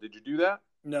article. Did you do that?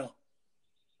 No.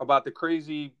 About the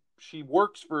crazy, she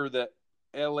works for the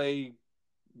LA,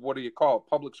 what do you call it,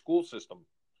 public school system.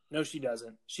 No, she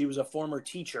doesn't. She was a former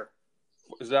teacher.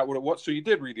 Is that what it was? So you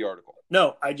did read the article?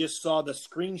 No, I just saw the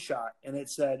screenshot and it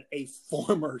said a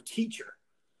former teacher.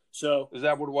 So is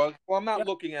that what it was? Well, I'm not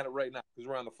looking at it right now because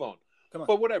we're on the phone. Come on.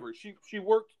 But whatever. She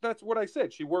worked. That's what I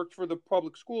said. She worked for the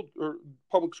public school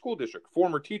district.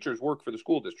 Former teachers work for the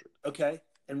school district. Okay.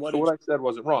 And what I said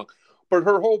wasn't wrong. But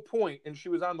her whole point, and she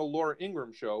was on the Laura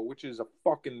Ingraham show, which is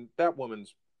that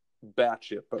woman's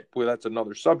batshit. But that's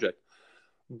another subject.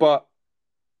 But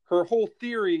her whole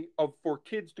theory for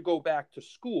kids to go back to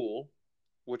school,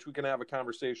 which we can have a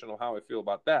conversation on how I feel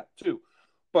about that too.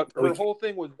 But her whole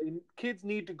thing was kids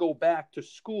need to go back to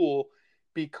school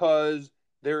because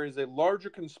there is a larger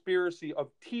conspiracy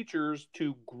of teachers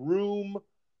to groom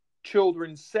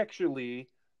children sexually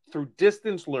through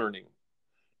distance learning,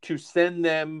 to send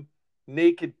them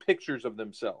naked pictures of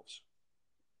themselves.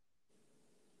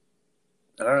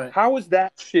 All right. How is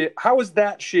that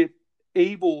shit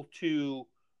able to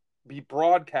be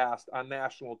broadcast on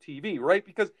national TV, right?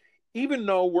 Because even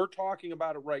though we're talking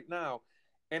about it right now,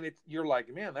 and you're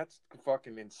like, man, that's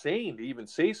fucking insane to even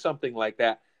say something like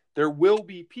that. There will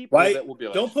be people that will be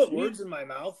like, don't put words in my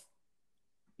mouth.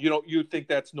 You think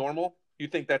that's normal? You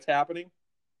think that's happening?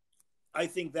 I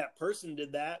think that person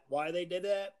did that. Why they did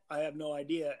that, I have no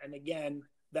idea. And again,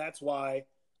 that's why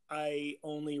I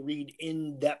only read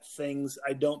in-depth things.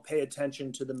 I don't pay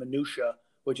attention to the minutia,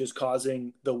 which is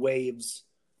causing the waves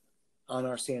on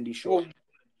our sandy shore. Well,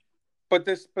 but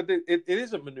it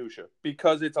is a minutia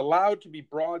because it's allowed to be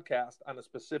broadcast on a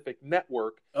specific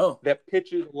network that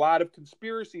pitches a lot of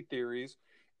conspiracy theories,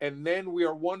 and then we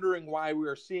are wondering why we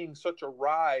are seeing such a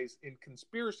rise in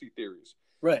conspiracy theories.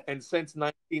 Right. And since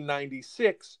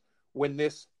 1996, when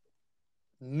this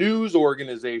news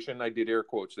organization, I did air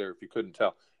quotes there if you couldn't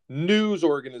tell, news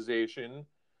organization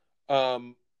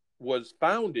was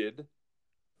founded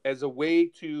as a way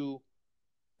to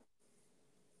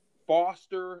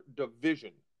foster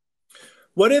division.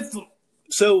 What if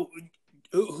so?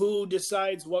 Who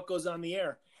decides what goes on the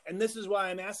air? And this is why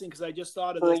I'm asking, because I just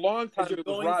thought of for this. A long time it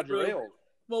was Roger Ailes.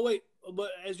 Well, wait,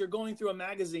 but as you're going through a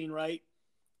magazine, right?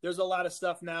 There's a lot of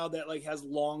stuff now that has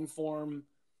long form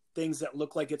things that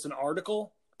look like it's an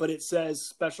article, but it says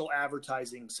special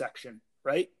advertising section,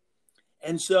 right?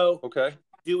 And so,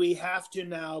 do we have to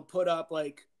now put up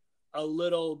a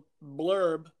little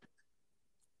blurb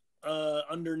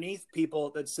underneath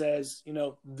people that says,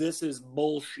 this is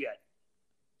bullshit,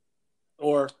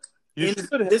 or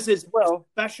this is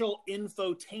special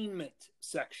infotainment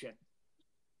section?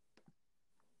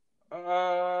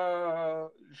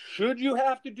 Should you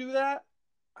have to do that?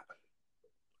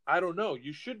 I don't know.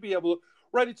 You should be able to,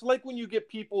 right? It's like when you get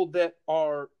people that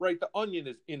are, right, the Onion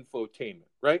is infotainment,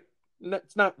 right?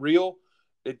 It's not real.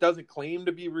 It doesn't claim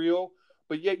to be real,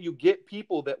 but yet you get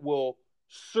people that will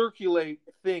circulate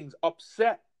things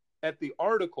upset at the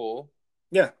article.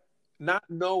 Yeah. Not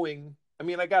knowing, I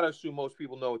mean, I got to assume most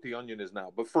people know what the Onion is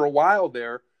now, but for a while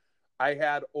there, I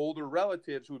had older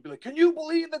relatives who would be like, can you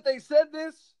believe that they said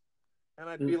this? And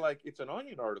I'd be like, it's an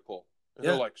Onion article. And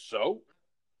they're like, so?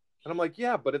 And I'm like,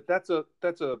 yeah, but that's a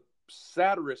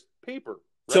satirist paper.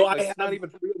 Right? So it's not even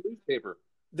a real newspaper.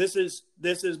 This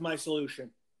is my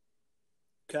solution.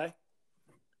 Okay?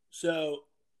 So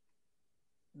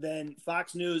then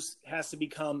Fox News has to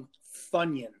become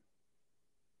Funyun.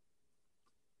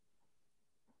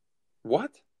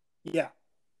 What? Yeah.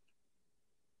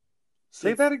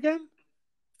 Say that again?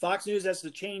 Fox News has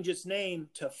to change its name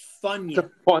to Funyun.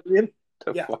 To Funyun?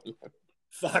 Funyun.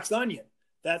 Fox Onion.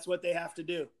 That's what they have to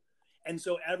do. And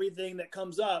so everything that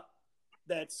comes up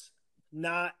that's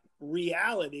not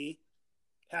reality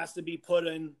has to be put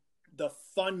in the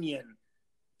Funyun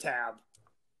tab.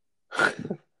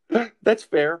 That's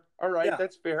fair. All right, yeah.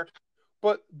 That's fair.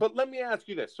 But let me ask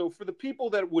you this. So for the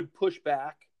people that would push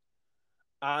back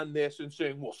on this and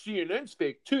saying, well, CNN's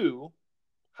fake too,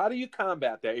 how do you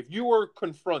combat that? If you were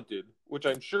confronted, which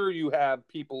I'm sure you have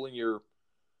people in your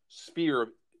sphere of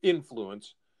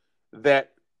influence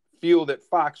that feel that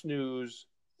Fox News,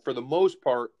 for the most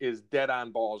part, is dead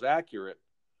on balls accurate,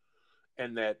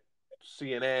 and that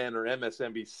CNN or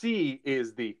MSNBC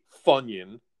is the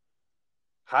Funyun,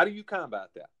 how do you combat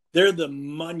that? They're the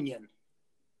Munion.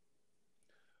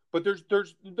 But there's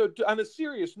on a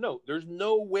serious note, there's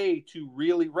no way to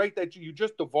really write that. You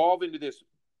just evolve into this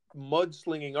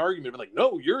mudslinging argument, like,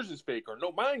 no, yours is fake, or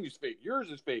no, mine is fake, yours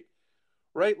is fake,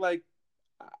 right? Like,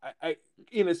 I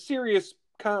in a serious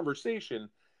conversation,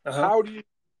 how do you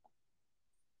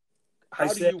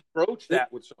approach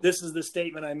that with someone? This is the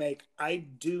statement I make. I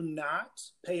do not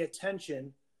pay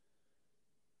attention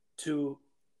to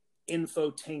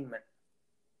infotainment.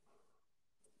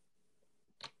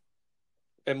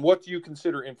 And what do you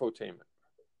consider infotainment?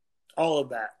 All of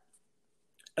that.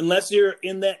 Unless you're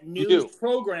in that news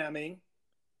programming,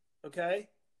 okay?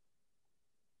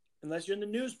 Unless you're in the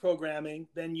news programming,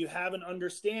 then you have an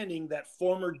understanding that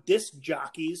former disc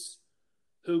jockeys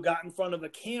who got in front of a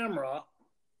camera,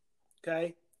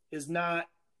 okay, is not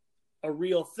a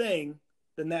real thing,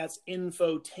 then that's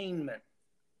infotainment.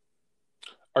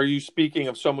 Are you speaking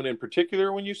of someone in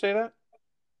particular when you say that?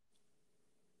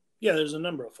 Yeah, there's a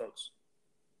number of folks.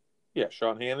 Yeah,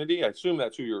 Sean Hannity. I assume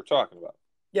that's who you were talking about.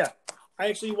 Yeah. I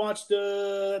actually watched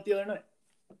that the other night.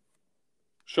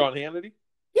 Sean Hannity?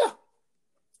 Yeah.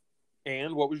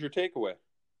 And what was your takeaway?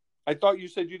 I thought you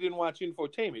said you didn't watch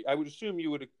infotainment. I would assume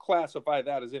you would classify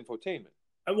that as infotainment.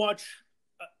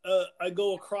 I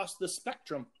go across the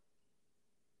spectrum.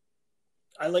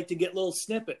 I like to get little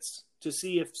snippets to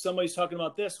see if somebody's talking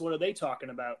about this, what are they talking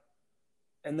about?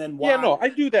 And then why? Yeah, no, I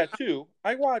do that too.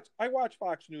 I watch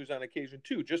Fox News on occasion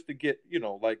too, just to get,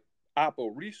 like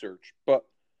Oppo research. But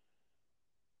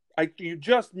you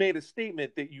just made a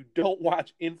statement that you don't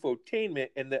watch infotainment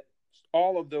and that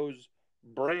all of those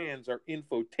brands are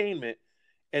infotainment,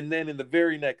 and then in the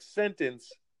very next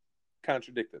sentence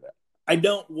contradicted that. I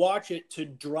don't watch it to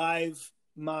drive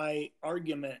my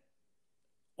argument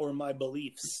or my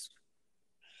beliefs.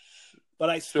 But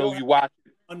I still you watch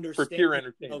it understand for pure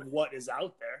entertainment of what is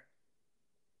out there.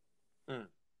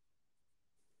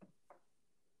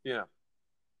 Yeah.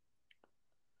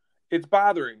 It's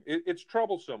bothering. It's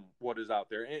troublesome what is out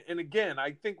there. And again,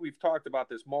 I think we've talked about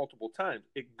this multiple times.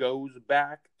 It goes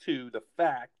back to the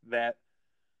fact that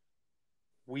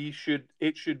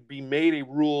it should be made a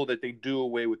rule that they do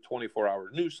away with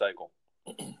 24-hour news cycle,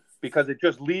 because it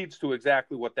just leads to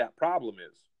exactly what that problem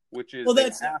is, which is they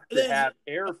have to have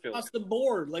air filters across the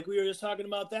board. Like we were just talking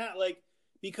about that, like,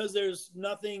 because there's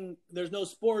no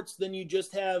sports, then you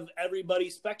just have everybody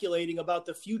speculating about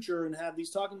the future and have these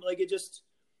talking, like, it just,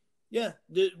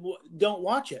 don't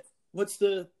watch it. What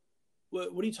are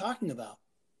you talking about?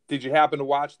 Did you happen to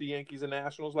watch the Yankees and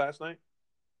Nationals last night?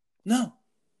 No.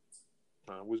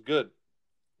 It was good.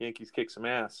 Yankees kicked some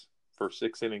ass for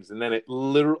 6 innings, and then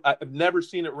I've never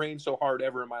seen it rain so hard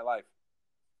ever in my life.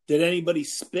 Did anybody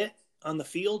spit on the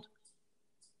field?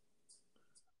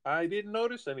 I didn't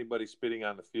notice anybody spitting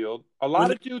on the field. A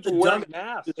lot of dudes were wearing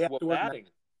masks while batting.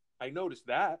 I noticed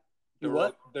that.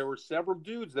 There were several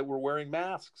dudes that were wearing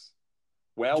masks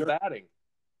while batting.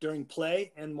 During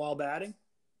play and while batting?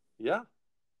 Yeah.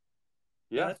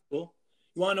 Yeah. That's cool.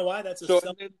 You want to know why? That's a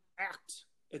act.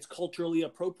 It's culturally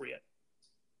appropriate.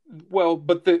 Well,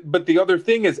 but the other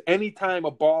thing is, anytime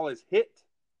a ball is hit,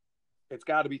 it's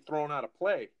got to be thrown out of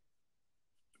play.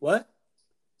 What?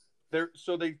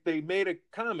 So they made a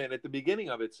comment at the beginning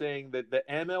of it saying that the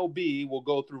MLB will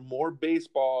go through more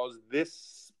baseballs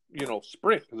this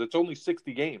spring, because it's only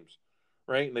 60 games,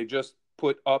 right? And they just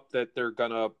put up that they're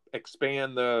gonna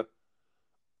expand the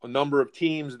number of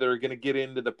teams that are going to get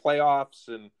into the playoffs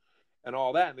and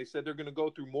all that. And they said they're going to go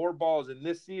through more balls in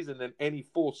this season than any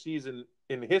full season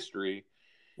in history.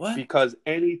 What? Because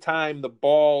anytime the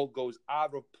ball goes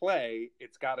out of play,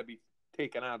 it's got to be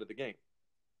taken out of the game.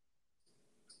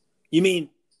 You mean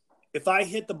if I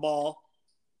hit the ball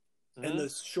and the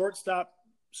shortstop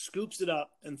scoops it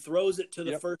up and throws it to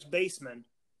the first baseman?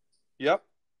 Yep.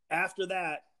 After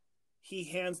that, he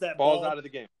hands that ball out of the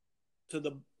game to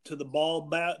the ball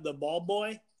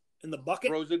boy in the bucket.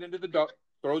 Throws it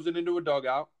into a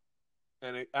dugout,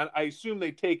 and I assume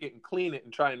they take it and clean it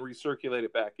and try and recirculate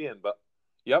it back in. But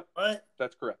yep, what?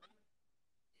 That's correct.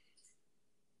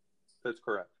 That's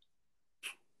correct.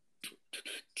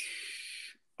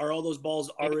 Are all those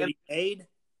balls already made?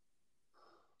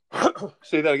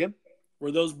 Say that again.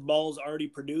 Were those balls already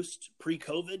produced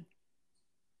pre-COVID?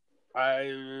 I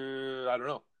don't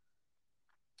know.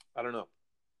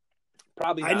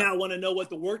 Probably not. I now want to know what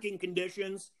the working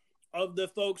conditions of the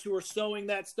folks who are sewing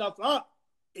that stuff up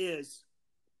is.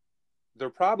 They're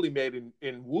probably made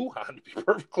in Wuhan, to be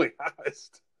perfectly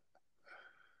honest.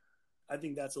 I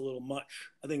think that's a little much.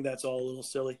 I think that's all a little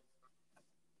silly.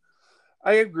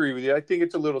 I agree with you. I think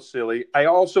it's a little silly. I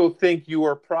also think you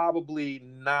are probably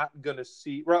not going to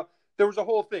see. Well, there was a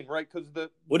whole thing, right? Because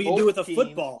what do you do with a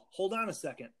football? Hold on a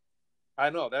second. I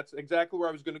know that's exactly where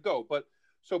I was going to go. But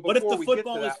so what if before the we get to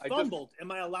football is that, fumbled?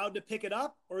 Am I allowed to pick it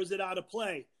up, or is it out of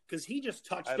play? Because he just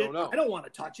touched I it. don't know. I don't want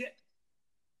to touch it.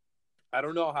 I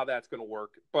don't know how that's going to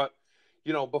work. But,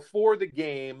 before the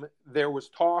game, there was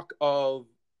talk of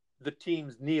the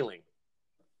teams kneeling.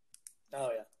 Oh,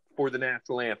 yeah. For the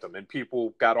national anthem. And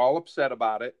people got all upset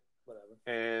about it. Whatever.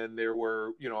 And there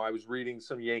were, I was reading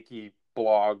some Yankee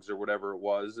blogs or whatever it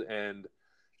was. And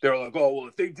they're like, oh, well,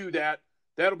 if they do that,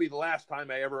 that'll be the last time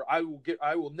I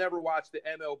will never watch the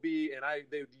MLB and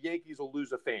the Yankees will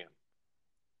lose a fan.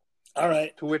 All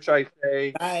right. To which I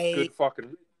say, Bye.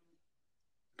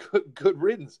 good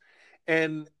riddance.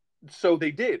 And so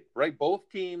they did, right? Both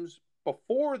teams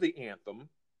before the anthem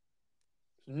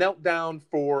knelt down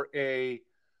for a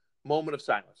moment of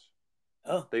silence.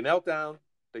 Oh. They knelt down,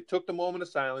 they took the moment of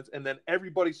silence, and then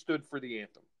everybody stood for the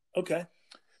anthem. Okay.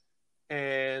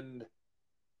 And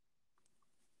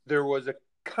there was a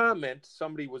comment,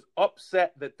 somebody was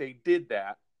upset that they did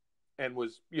that and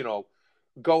was,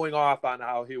 going off on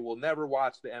how he will never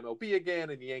watch the MLB again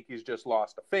and the Yankees just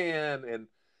lost a fan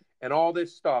and all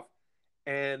this stuff.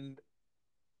 And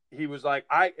he was like,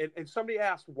 and somebody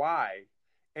asked why,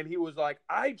 and he was like,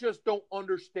 I just don't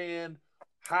understand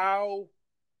how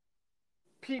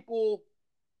people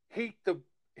hate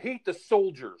the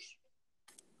soldiers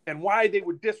and why they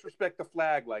would disrespect the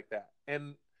flag like that.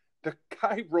 And the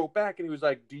guy wrote back and he was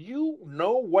like, do you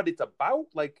know what it's about?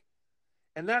 Like,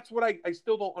 and that's what I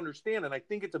still don't understand. And I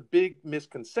think it's a big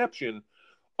misconception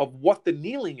of what the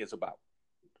kneeling is about.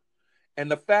 And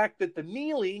the fact that the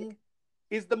kneeling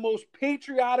is the most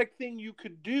patriotic thing you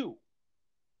could do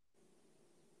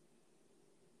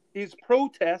is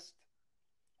protest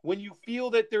when you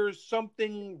feel that there is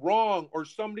something wrong or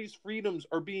somebody's freedoms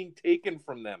are being taken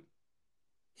from them.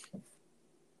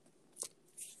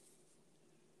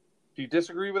 Do you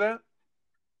disagree with that?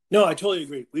 No, I totally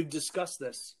agree. We've discussed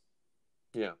this.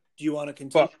 Yeah. Do you want to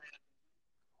continue?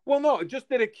 Well, no, just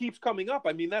that it keeps coming up.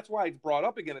 I mean, that's why it's brought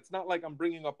up again. It's not like I'm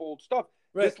bringing up old stuff.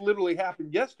 Right. This literally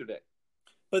happened yesterday.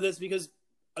 But that's because,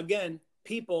 again,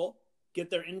 people get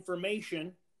their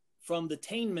information from the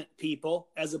tainment people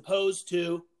as opposed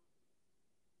to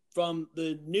from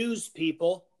the news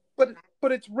people. But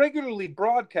it's regularly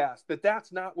broadcast that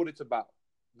that's not what it's about.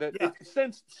 That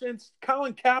since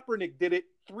Colin Kaepernick did it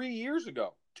 3 years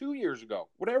ago, 2 years ago,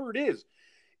 whatever it is,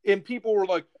 and people were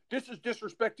like, "This is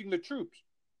disrespecting the troops."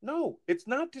 No, it's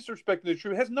not disrespecting the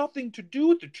troops. It has nothing to do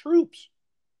with the troops.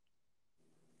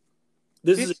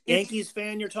 This is a Yankees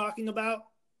fan you're talking about?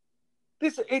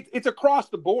 It's across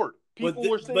the board. People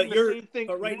were saying the same thing.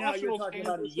 But right now you're talking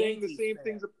about a Yankees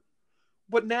fan.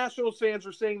 But Nationals fans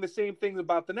are saying the same things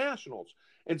about the Nationals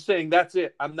and saying, that's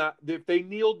it. I'm not, if they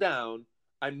kneel down,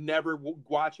 I'm never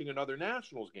watching another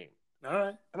Nationals game. All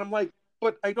right. And I'm like,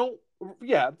 but I don't,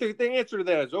 the answer to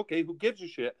that is, okay, who gives a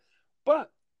shit?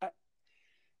 But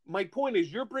my point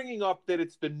is, you're bringing up that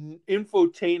it's the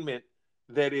infotainment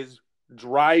that is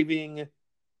driving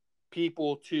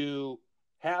people to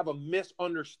have a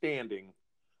misunderstanding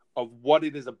of what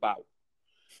it is about.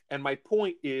 And my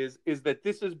point is that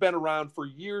this has been around for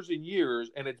years and years,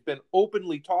 and it's been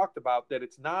openly talked about that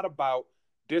it's not about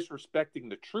disrespecting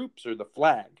the troops or the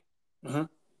flag. Uh-huh.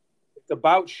 It's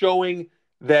about showing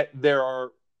that there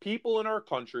are people in our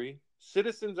country,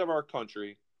 citizens of our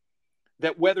country,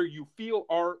 that whether you feel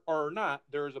are or not,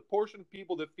 there is a portion of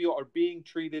people that feel are being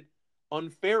treated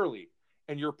unfairly,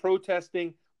 and you're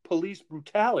protesting police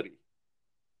brutality.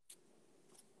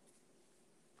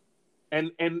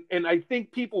 And I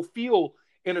think people feel,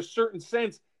 in a certain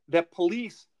sense, that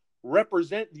police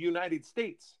represent the United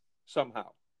States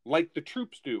somehow, like the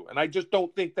troops do. And I just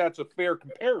don't think that's a fair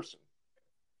comparison.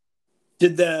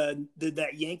 Did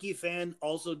that Yankee fan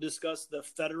also discuss the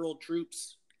federal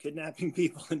troops kidnapping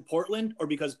people in Portland? Or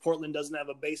because Portland doesn't have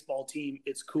a baseball team,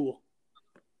 it's cool?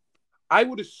 I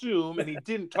would assume, and he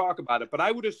didn't talk about it, but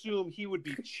I would assume he would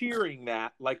be cheering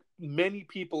that like many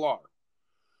people are,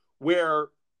 where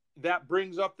that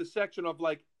brings up the section of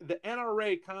like the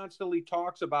NRA constantly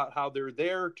talks about how they're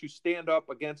there to stand up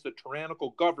against a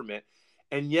tyrannical government.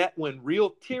 And yet when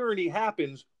real tyranny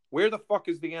happens, where the fuck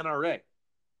is the NRA?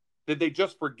 Did they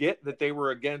just forget that they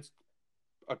were against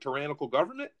a tyrannical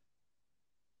government?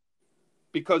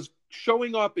 Because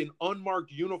showing up in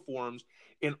unmarked uniforms,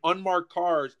 in unmarked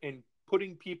cars, and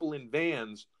putting people in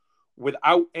vans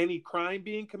without any crime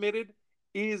being committed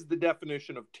is the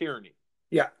definition of tyranny.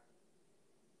 Yeah.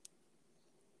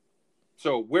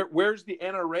 So where's the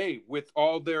NRA with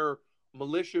all their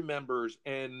militia members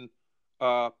and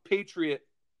Patriot,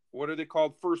 what are they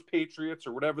called? First Patriots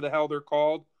or whatever the hell they're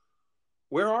called.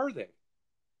 Where are they?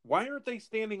 Why aren't they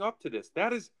standing up to this?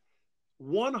 That is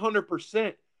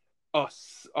 100%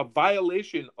 a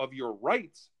violation of your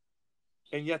rights,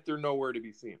 and yet they're nowhere to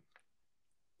be seen.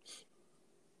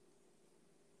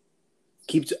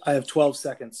 I have 12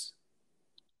 seconds.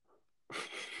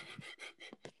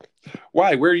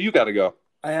 Why? Where you got to go?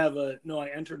 I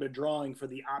entered a drawing for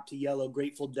the Opti Yellow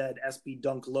Grateful Dead SB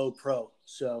Dunk Low Pro.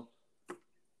 So,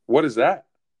 what is that?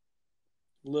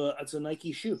 It's a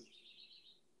Nike shoe.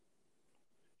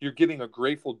 You're getting a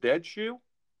Grateful Dead shoe?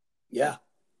 Yeah.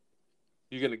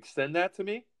 You gonna send that to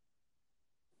me?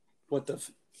 You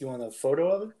want a photo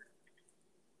of it?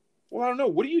 Well, I don't know.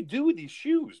 What do you do with these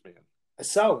shoes, man? I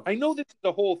sell them. I know this is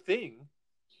the whole thing.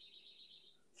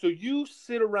 So you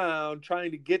sit around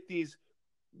trying to get these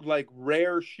like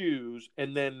rare shoes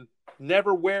and then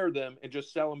never wear them and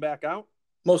just sell them back out?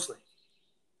 Mostly.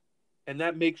 And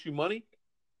that makes you money?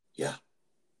 Yeah.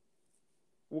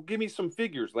 Well, give me some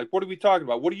figures. Like, what are we talking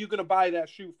about? What are you going to buy that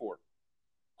shoe for?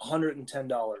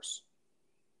 $110.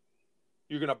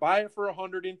 You're going to buy it for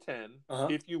 $110. Uh-huh.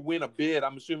 If you win a bid,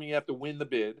 I'm assuming you have to win the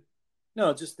bid.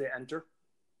 No, just to enter.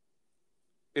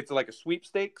 It's like a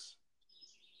sweepstakes?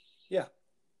 Yeah.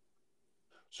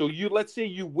 So let's say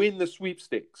you win the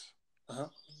sweepstakes. Uh-huh.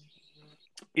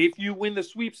 If you win the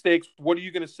sweepstakes, what are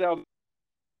you going to sell?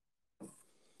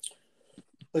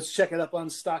 Let's check it up on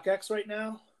StockX right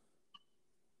now.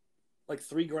 Like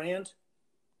 $3,000.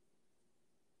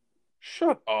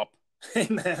 Shut up. Hey,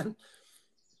 man.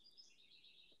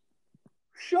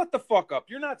 Shut the fuck up.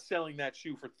 You're not selling that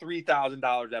shoe for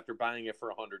 $3,000 after buying it for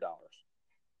 $100.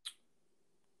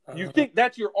 You think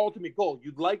that's your ultimate goal.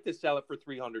 You'd like to sell it for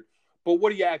 $300. But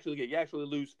what do you actually get? You actually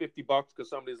lose $50 because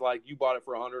somebody's like, you bought it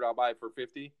for $100, I'll buy it for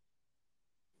 $50.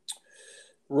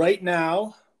 Right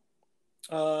now,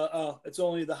 it's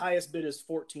only the highest bid is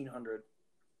 $1,400.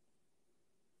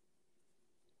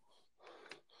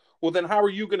 Well, then how are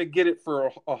you going to get it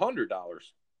for $100?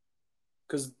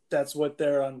 Because that's what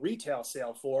they're on retail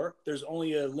sale for. There's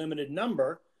only a limited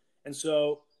number, and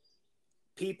so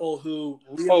people who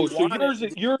really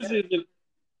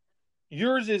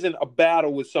yours isn't a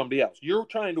battle with somebody else. You're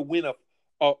trying to win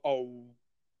a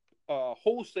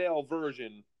wholesale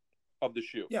version of the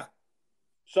shoe. Yeah.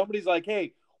 Somebody's like,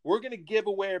 hey, we're going to give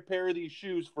away a pair of these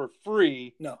shoes for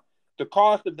free. No. The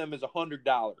cost of them is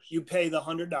 $100. You pay the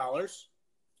 $100.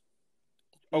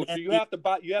 Oh, so you have to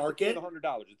pay the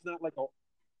 $100. It's not like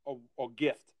a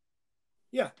gift.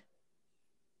 Yeah.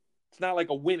 It's not like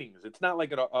a winnings. It's not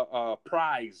like a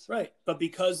prize. Right. But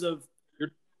because of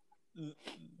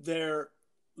their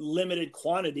limited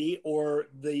quantity or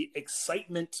the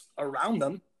excitement around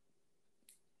them,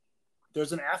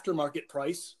 there's an aftermarket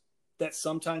price that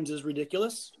sometimes is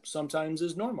ridiculous, sometimes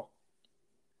is normal.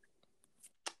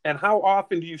 And how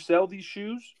often do you sell these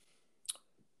shoes?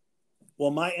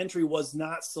 Well, my entry was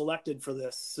not selected for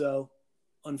this, so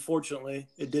unfortunately,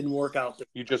 it didn't work out.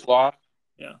 You just lost?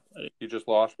 Yeah. You just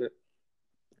lost it?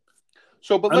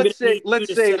 So, but let's say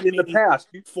in the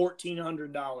past,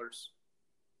 $1,400.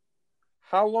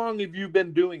 How long have you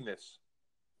been doing this?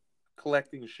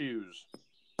 Collecting shoes?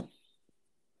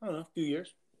 I don't know, a few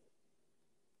years.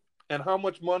 And how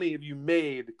much money have you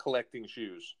made collecting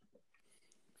shoes?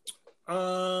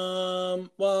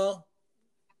 Well,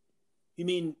 you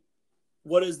mean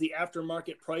what is the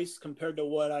aftermarket price compared to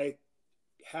what I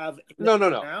have? No.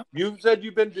 Now? You said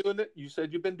you've been doing it. You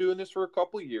said you've been doing this for a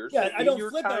couple of years. Yeah, so I don't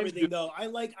flip everything though. I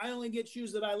only get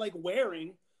shoes that I like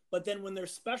wearing, but then when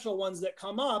there's special ones that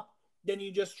come up, then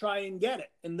you just try and get it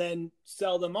and then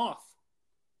sell them off.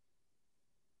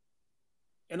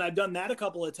 And I've done that a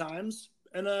couple of times,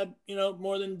 and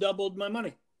more than doubled my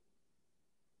money.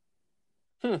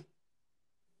 Do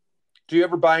you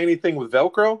ever buy anything with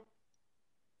Velcro?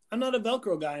 I'm not a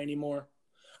Velcro guy anymore.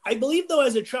 I believe, though,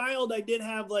 as a child, I did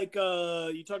have, like,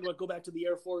 you talked about go back to the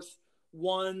Air Force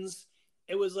Ones.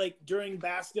 It was, like, during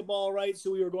basketball, right?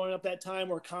 So we were growing up that time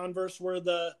where Converse were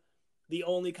the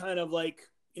only kind of, like,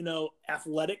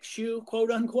 athletic shoe, quote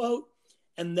unquote.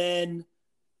 And then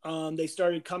they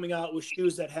started coming out with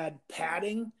shoes that had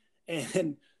padding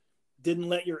and didn't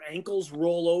let your ankles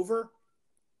roll over.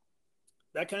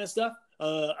 That kind of stuff.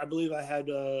 I believe I had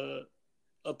a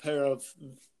pair of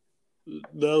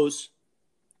those.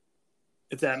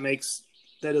 If that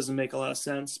doesn't make a lot of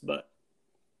sense, but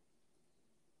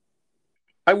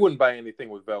I wouldn't buy anything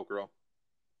with Velcro.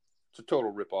 It's a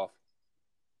total ripoff.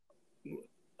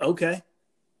 Okay.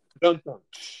 Dun, dun.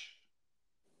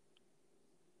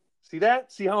 See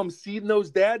that? See how I'm seeding those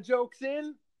dad jokes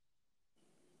in?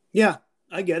 Yeah,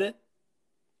 I get it.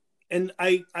 And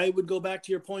I would go back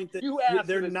to your point that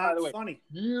they're not funny.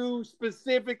 You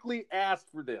specifically asked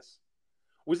for this.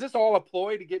 Was this all a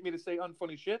ploy to get me to say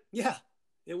unfunny shit? Yeah,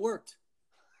 it worked.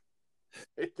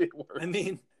 It did work. I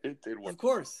mean, it did work. Of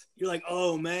course. You're like,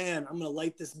 oh, man, I'm going to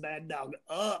light this bad dog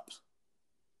up.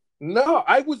 No,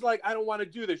 I was like, I don't want to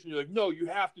do this. And you're like, no, you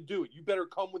have to do it. You better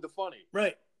come with the funny.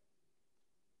 Right.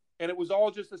 And it was all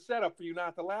just a setup for you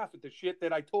not to laugh at the shit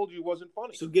that I told you wasn't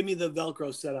funny. So give me the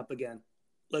Velcro setup again.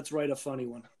 Let's write a funny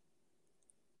one.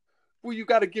 Well, you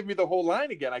got to give me the whole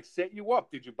line again. I set you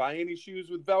up. Did you buy any shoes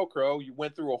with Velcro? You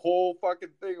went through a whole fucking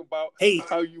thing about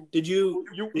how you did you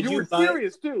were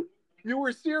serious too. You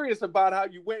were serious about how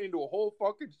you went into a whole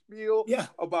fucking spiel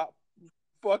about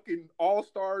fucking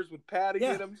all-stars with padding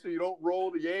in them so you don't roll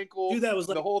the ankle. Dude, that was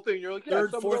like the whole thing. You're like, third,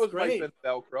 some fourth of those grade. might have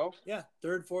been Velcro. Yeah,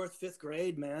 3rd, 4th, 5th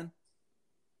grade, man.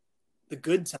 The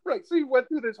good time. Right. So you went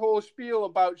through this whole spiel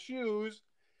about shoes,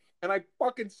 and I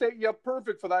fucking set you up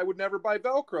perfect for that. I would never buy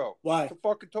Velcro. Why? It's a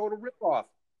fucking total ripoff.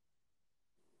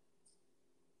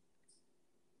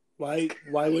 Why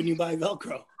wouldn't you buy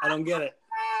Velcro? I don't get it.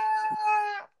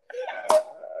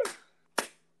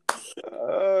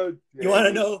 You want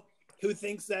to know who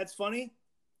thinks that's funny?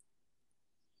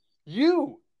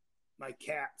 You. My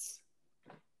cats.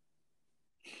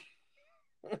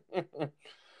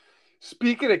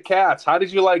 Speaking of cats, how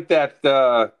did you like that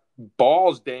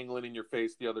balls dangling in your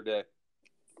face the other day?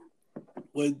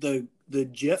 With the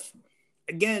GIF?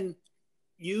 Again,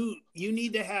 you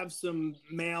need to have some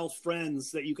male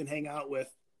friends that you can hang out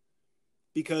with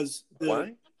because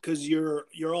Why? Because you're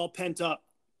all pent up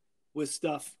with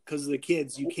stuff because of the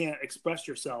kids. You can't express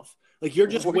yourself. Like you're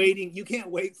just waiting. You can't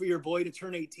wait for your boy to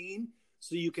turn 18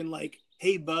 so you can like,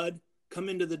 hey bud, come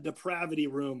into the depravity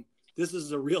room. This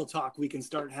is a real talk we can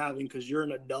start having because you're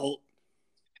an adult.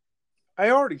 I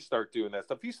already start doing that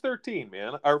stuff. He's 13,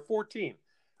 man, or 14.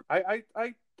 I'm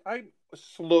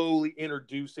slowly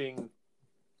introducing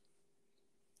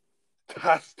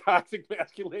toxic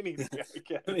masculinity.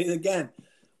 I mean, again,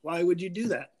 why would you do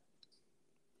that?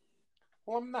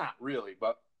 Well, I'm not really,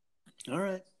 but all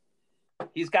right.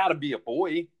 He's got to be a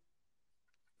boy,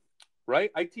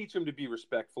 right? I teach him to be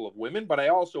respectful of women, but I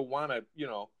also want to,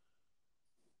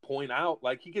 point out,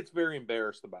 like, he gets very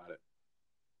embarrassed about it.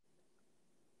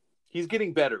 He's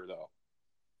getting better, though,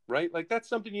 right? Like, that's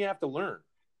something you have to learn.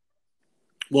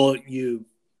 Well, you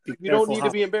don't need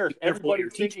to be embarrassed.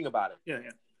 Everybody's thinking about it. Yeah.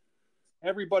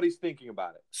 Everybody's thinking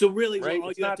about it. So really, right?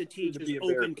 all you have to teach is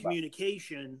open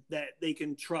communication, that they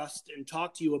can trust and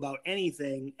talk to you about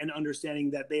anything, and understanding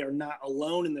that they are not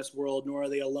alone in this world, nor are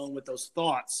they alone with those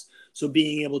thoughts. So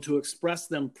being able to express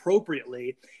them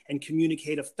appropriately and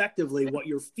communicate effectively what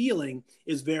you're feeling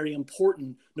is very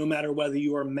important, no matter whether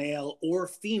you are male or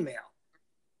female.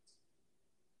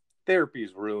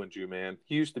 Therapy's ruined you, man.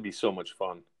 He used to be so much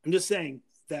fun. I'm just saying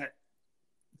that.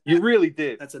 You really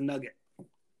did. That's a nugget.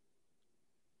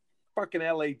 Fucking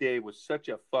LA Dave was such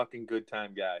a fucking good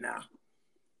time guy. Nah.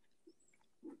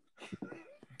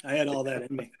 I had all that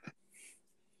in me.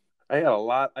 I had a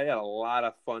lot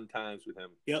of fun times with him.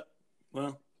 Yep.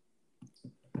 Well,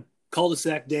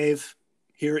 cul-de-sac Dave,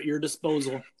 here at your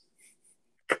disposal.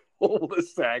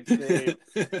 Cul-de-sac Dave.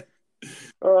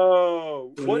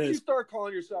 Oh, once you start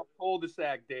calling yourself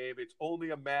cul-de-sac Dave, it's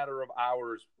only a matter of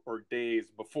hours or days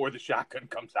before the shotgun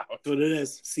comes out. That's what it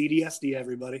is. CDSD,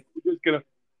 everybody. You're just gonna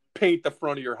paint the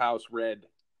front of your house red.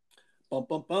 Bum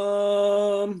bum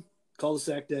bum.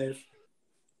 Cul-de-sac Dave.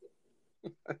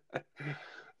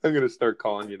 I'm gonna start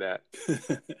calling you that.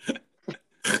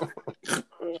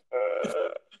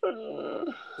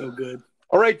 So good.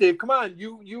 All right, Dave, come on.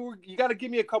 You got to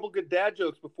give me a couple good dad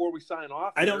jokes before we sign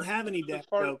off. I don't have any dad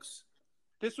jokes.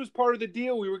 This was part of the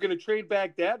deal. We were going to trade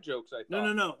back dad jokes, I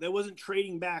thought. No. That wasn't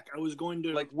trading back. I was going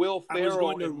to Will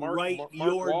Ferrell write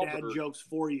your dad jokes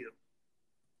for you.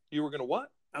 You were going to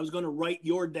what? I was going to write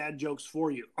your dad jokes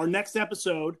for you. Our next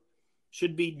episode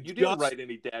should be. You didn't write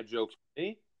any dad jokes for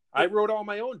me. I wrote all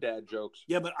my own dad jokes.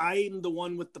 Yeah, but I'm the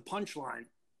one with the punchline.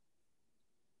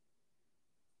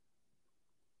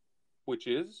 Which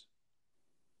is?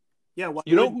 Yeah.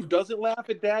 You know who doesn't laugh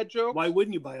at dad jokes? Why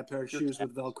wouldn't you buy a pair of shoes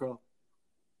with Velcro?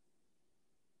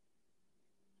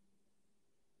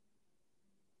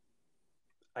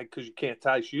 Because you can't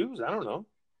tie shoes? I don't know.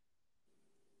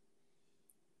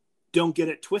 Don't get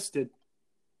it twisted.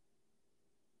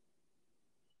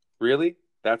 Really?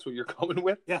 That's what you're coming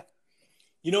with? Yeah.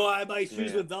 You know why I buy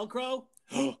shoes with Velcro?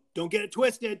 Don't get it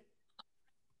twisted.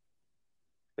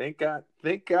 Thank God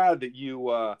that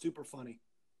you super funny.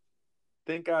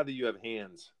 Thank God that you have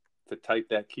hands to type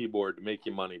that keyboard to make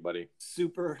you money, buddy.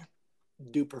 Super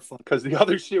duper fun. Because the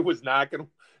other shit was not gonna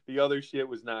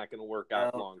work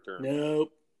out long term.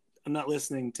 Nope. I'm not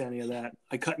listening to any of that.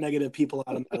 I cut negative people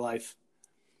out of my life.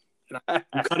 And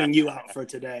I'm cutting you out for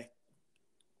today.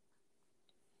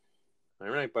 All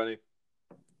right, buddy.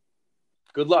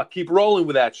 Good luck. Keep rolling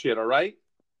with that shit, all right?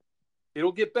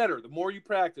 It'll get better. The more you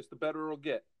practice, the better it'll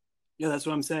get. Yeah, that's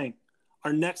what I'm saying.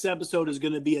 Our next episode is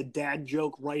going to be a dad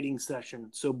joke writing session,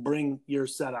 so bring your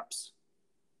setups.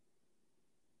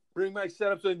 Bring my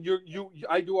setups, and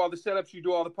I do all the setups, you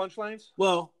do all the punchlines?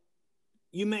 Well,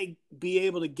 you may be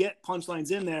able to get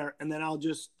punchlines in there, and then I'll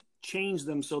just change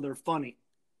them so they're funny.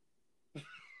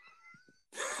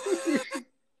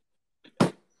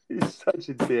 He's such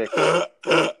a dick.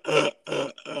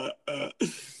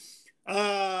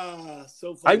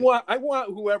 So funny. I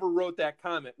want whoever wrote that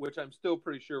comment, which I'm still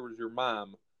pretty sure was your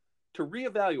mom, to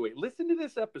reevaluate. Listen to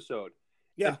this episode.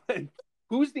 Yeah. And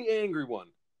who's the angry one?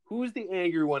 Who's the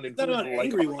angry one? And Not who's an the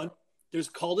angry one. There's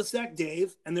Cul-de-sac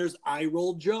Dave, and there's I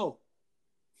Roll Joe.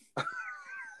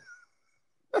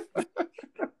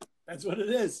 That's what it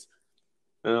is.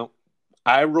 No.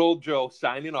 I Roll Joe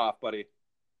signing off, buddy.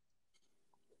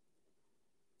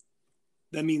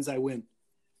 That means I win.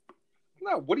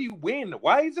 No, what do you win?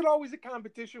 Why is it always a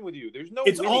competition with you? There's no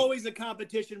It's winning. always a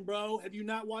competition, bro. Have you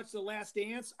not watched The Last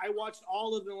Dance? I watched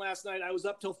all of them last night. I was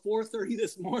up till 4:30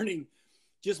 this morning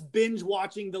just binge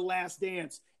watching The Last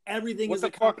Dance. Everything is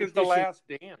a competition. What the fuck is The Last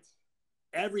Dance?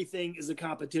 Everything is a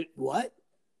competition. What?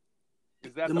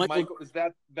 Is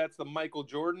that that's the Michael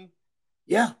Jordan?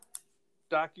 Yeah.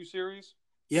 Docuseries?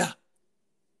 Yeah.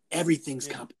 Everything's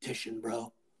competition,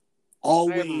 bro.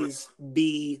 Always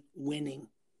be winning.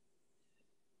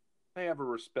 I have a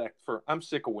respect for. I'm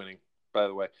sick of winning, by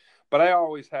the way, but I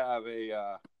always have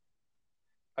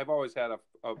I've always had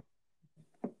a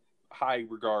high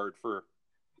regard for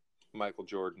Michael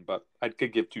Jordan, but I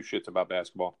could give two shits about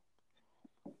basketball.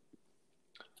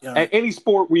 Yeah. At any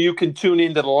sport where you can tune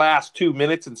into the last 2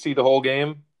 minutes and see the whole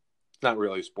game, it's not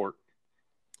really a sport.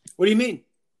 What do you mean?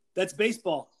 That's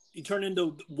baseball. You turn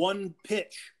into one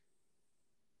pitch.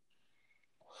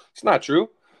 It's not true.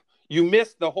 You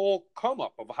missed the whole come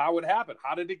up of how it happened.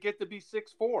 How did it get to be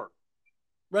 6-4?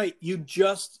 Right. You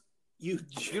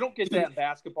don't get that in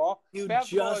basketball.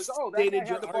 Basketball is, that guy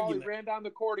had the ball, he ran down the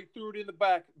court, he threw it in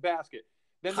the basket.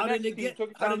 Then the next team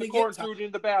took it down the court and threw it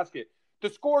in the basket. The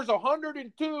score's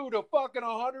 102 to fucking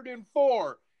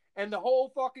 104. And the whole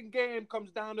fucking game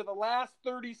comes down to the last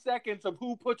 30 seconds of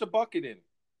who puts a bucket in.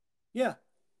 Yeah.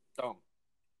 Dumb.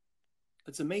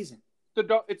 It's amazing.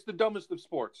 It's the dumbest of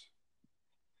sports.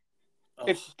 Oh.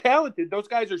 It's talented. Those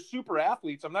guys are super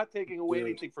athletes. I'm not taking away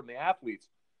anything from the athletes.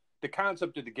 The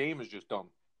concept of the game is just dumb.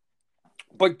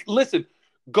 But listen,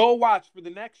 go watch for the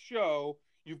next show.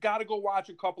 You've got to go watch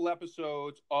a couple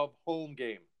episodes of Home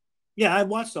Game. Yeah, I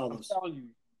watched all those. I'm telling you,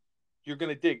 you're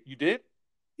going to dig. You did?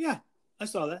 Yeah, I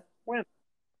saw that. When?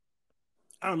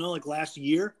 I don't know, like last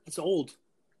year. It's old.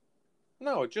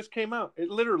 No, it just came out. It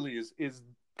literally is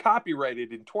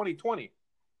copyrighted in 2020.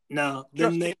 No,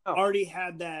 then they already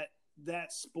had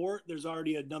that sport. There's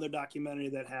already another documentary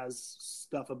that has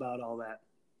stuff about all that.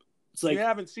 It's like you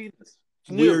haven't seen this.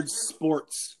 It's weird new.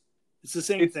 Sports. It's the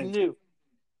same thing. It's new.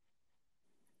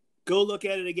 Go look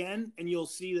at it again, and you'll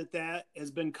see that has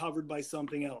been covered by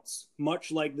something else,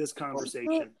 much like this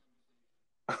conversation.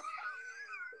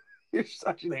 You're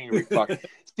such an angry fuck.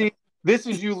 See, this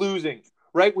is you losing,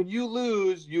 right? When you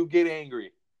lose, you get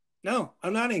angry. No,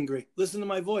 I'm not angry. Listen to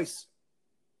my voice.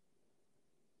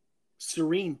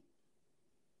 Serene.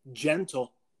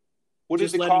 Gentle.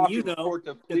 Just letting you know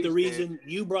that the reason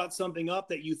you brought something up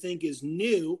that you think is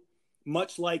new,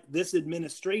 much like this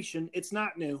administration, it's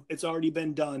not new. It's already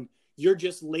been done. You're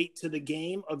just late to the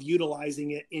game of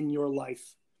utilizing it in your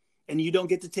life. And you don't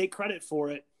get to take credit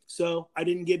for it. So I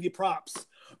didn't give you props.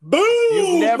 Boom!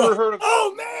 You've never heard of...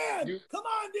 Oh, man! Come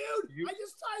on, dude! I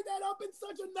just tied that up in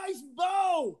such a nice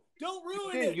bow! Don't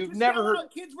ruin it! You've just never heard...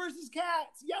 Kids versus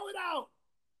Cats! Yell it out!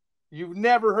 You've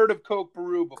never heard of Coke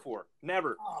Peru before.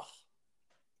 Never. Oh,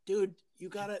 dude, you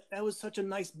got it. That was such a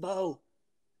nice bow.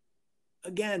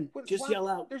 Again, just yell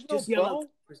out. There's just no yell bow?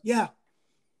 out. Yeah.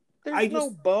 There's no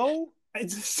bow?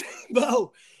 It's the same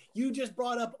bow. You just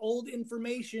brought up old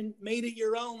information, made it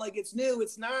your own like it's new.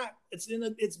 It's not.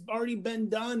 It's already been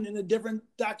done in a different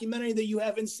documentary that you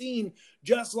haven't seen.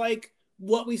 Just like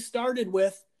what we started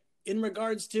with in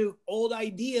regards to old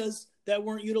ideas that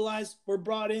weren't utilized were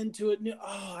brought into it.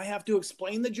 Oh, I have to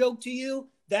explain the joke to you.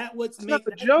 That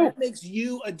makes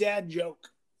you a dad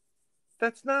joke.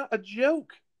 That's not a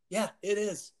joke. Yeah, it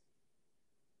is.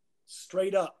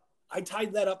 Straight up. I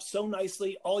tied that up so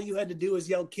nicely. All you had to do is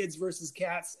yell kids versus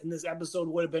cats, and this episode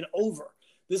would have been over.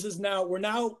 We're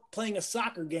now playing a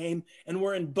soccer game, and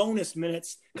we're in bonus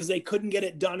minutes because they couldn't get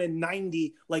it done in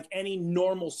 90 like any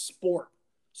normal sport.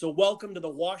 So welcome to the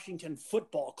Washington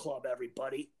Football Club,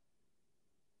 everybody.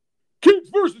 Kids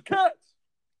versus cats.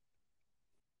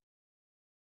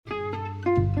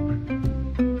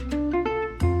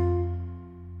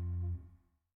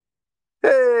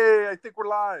 I think we're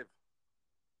live.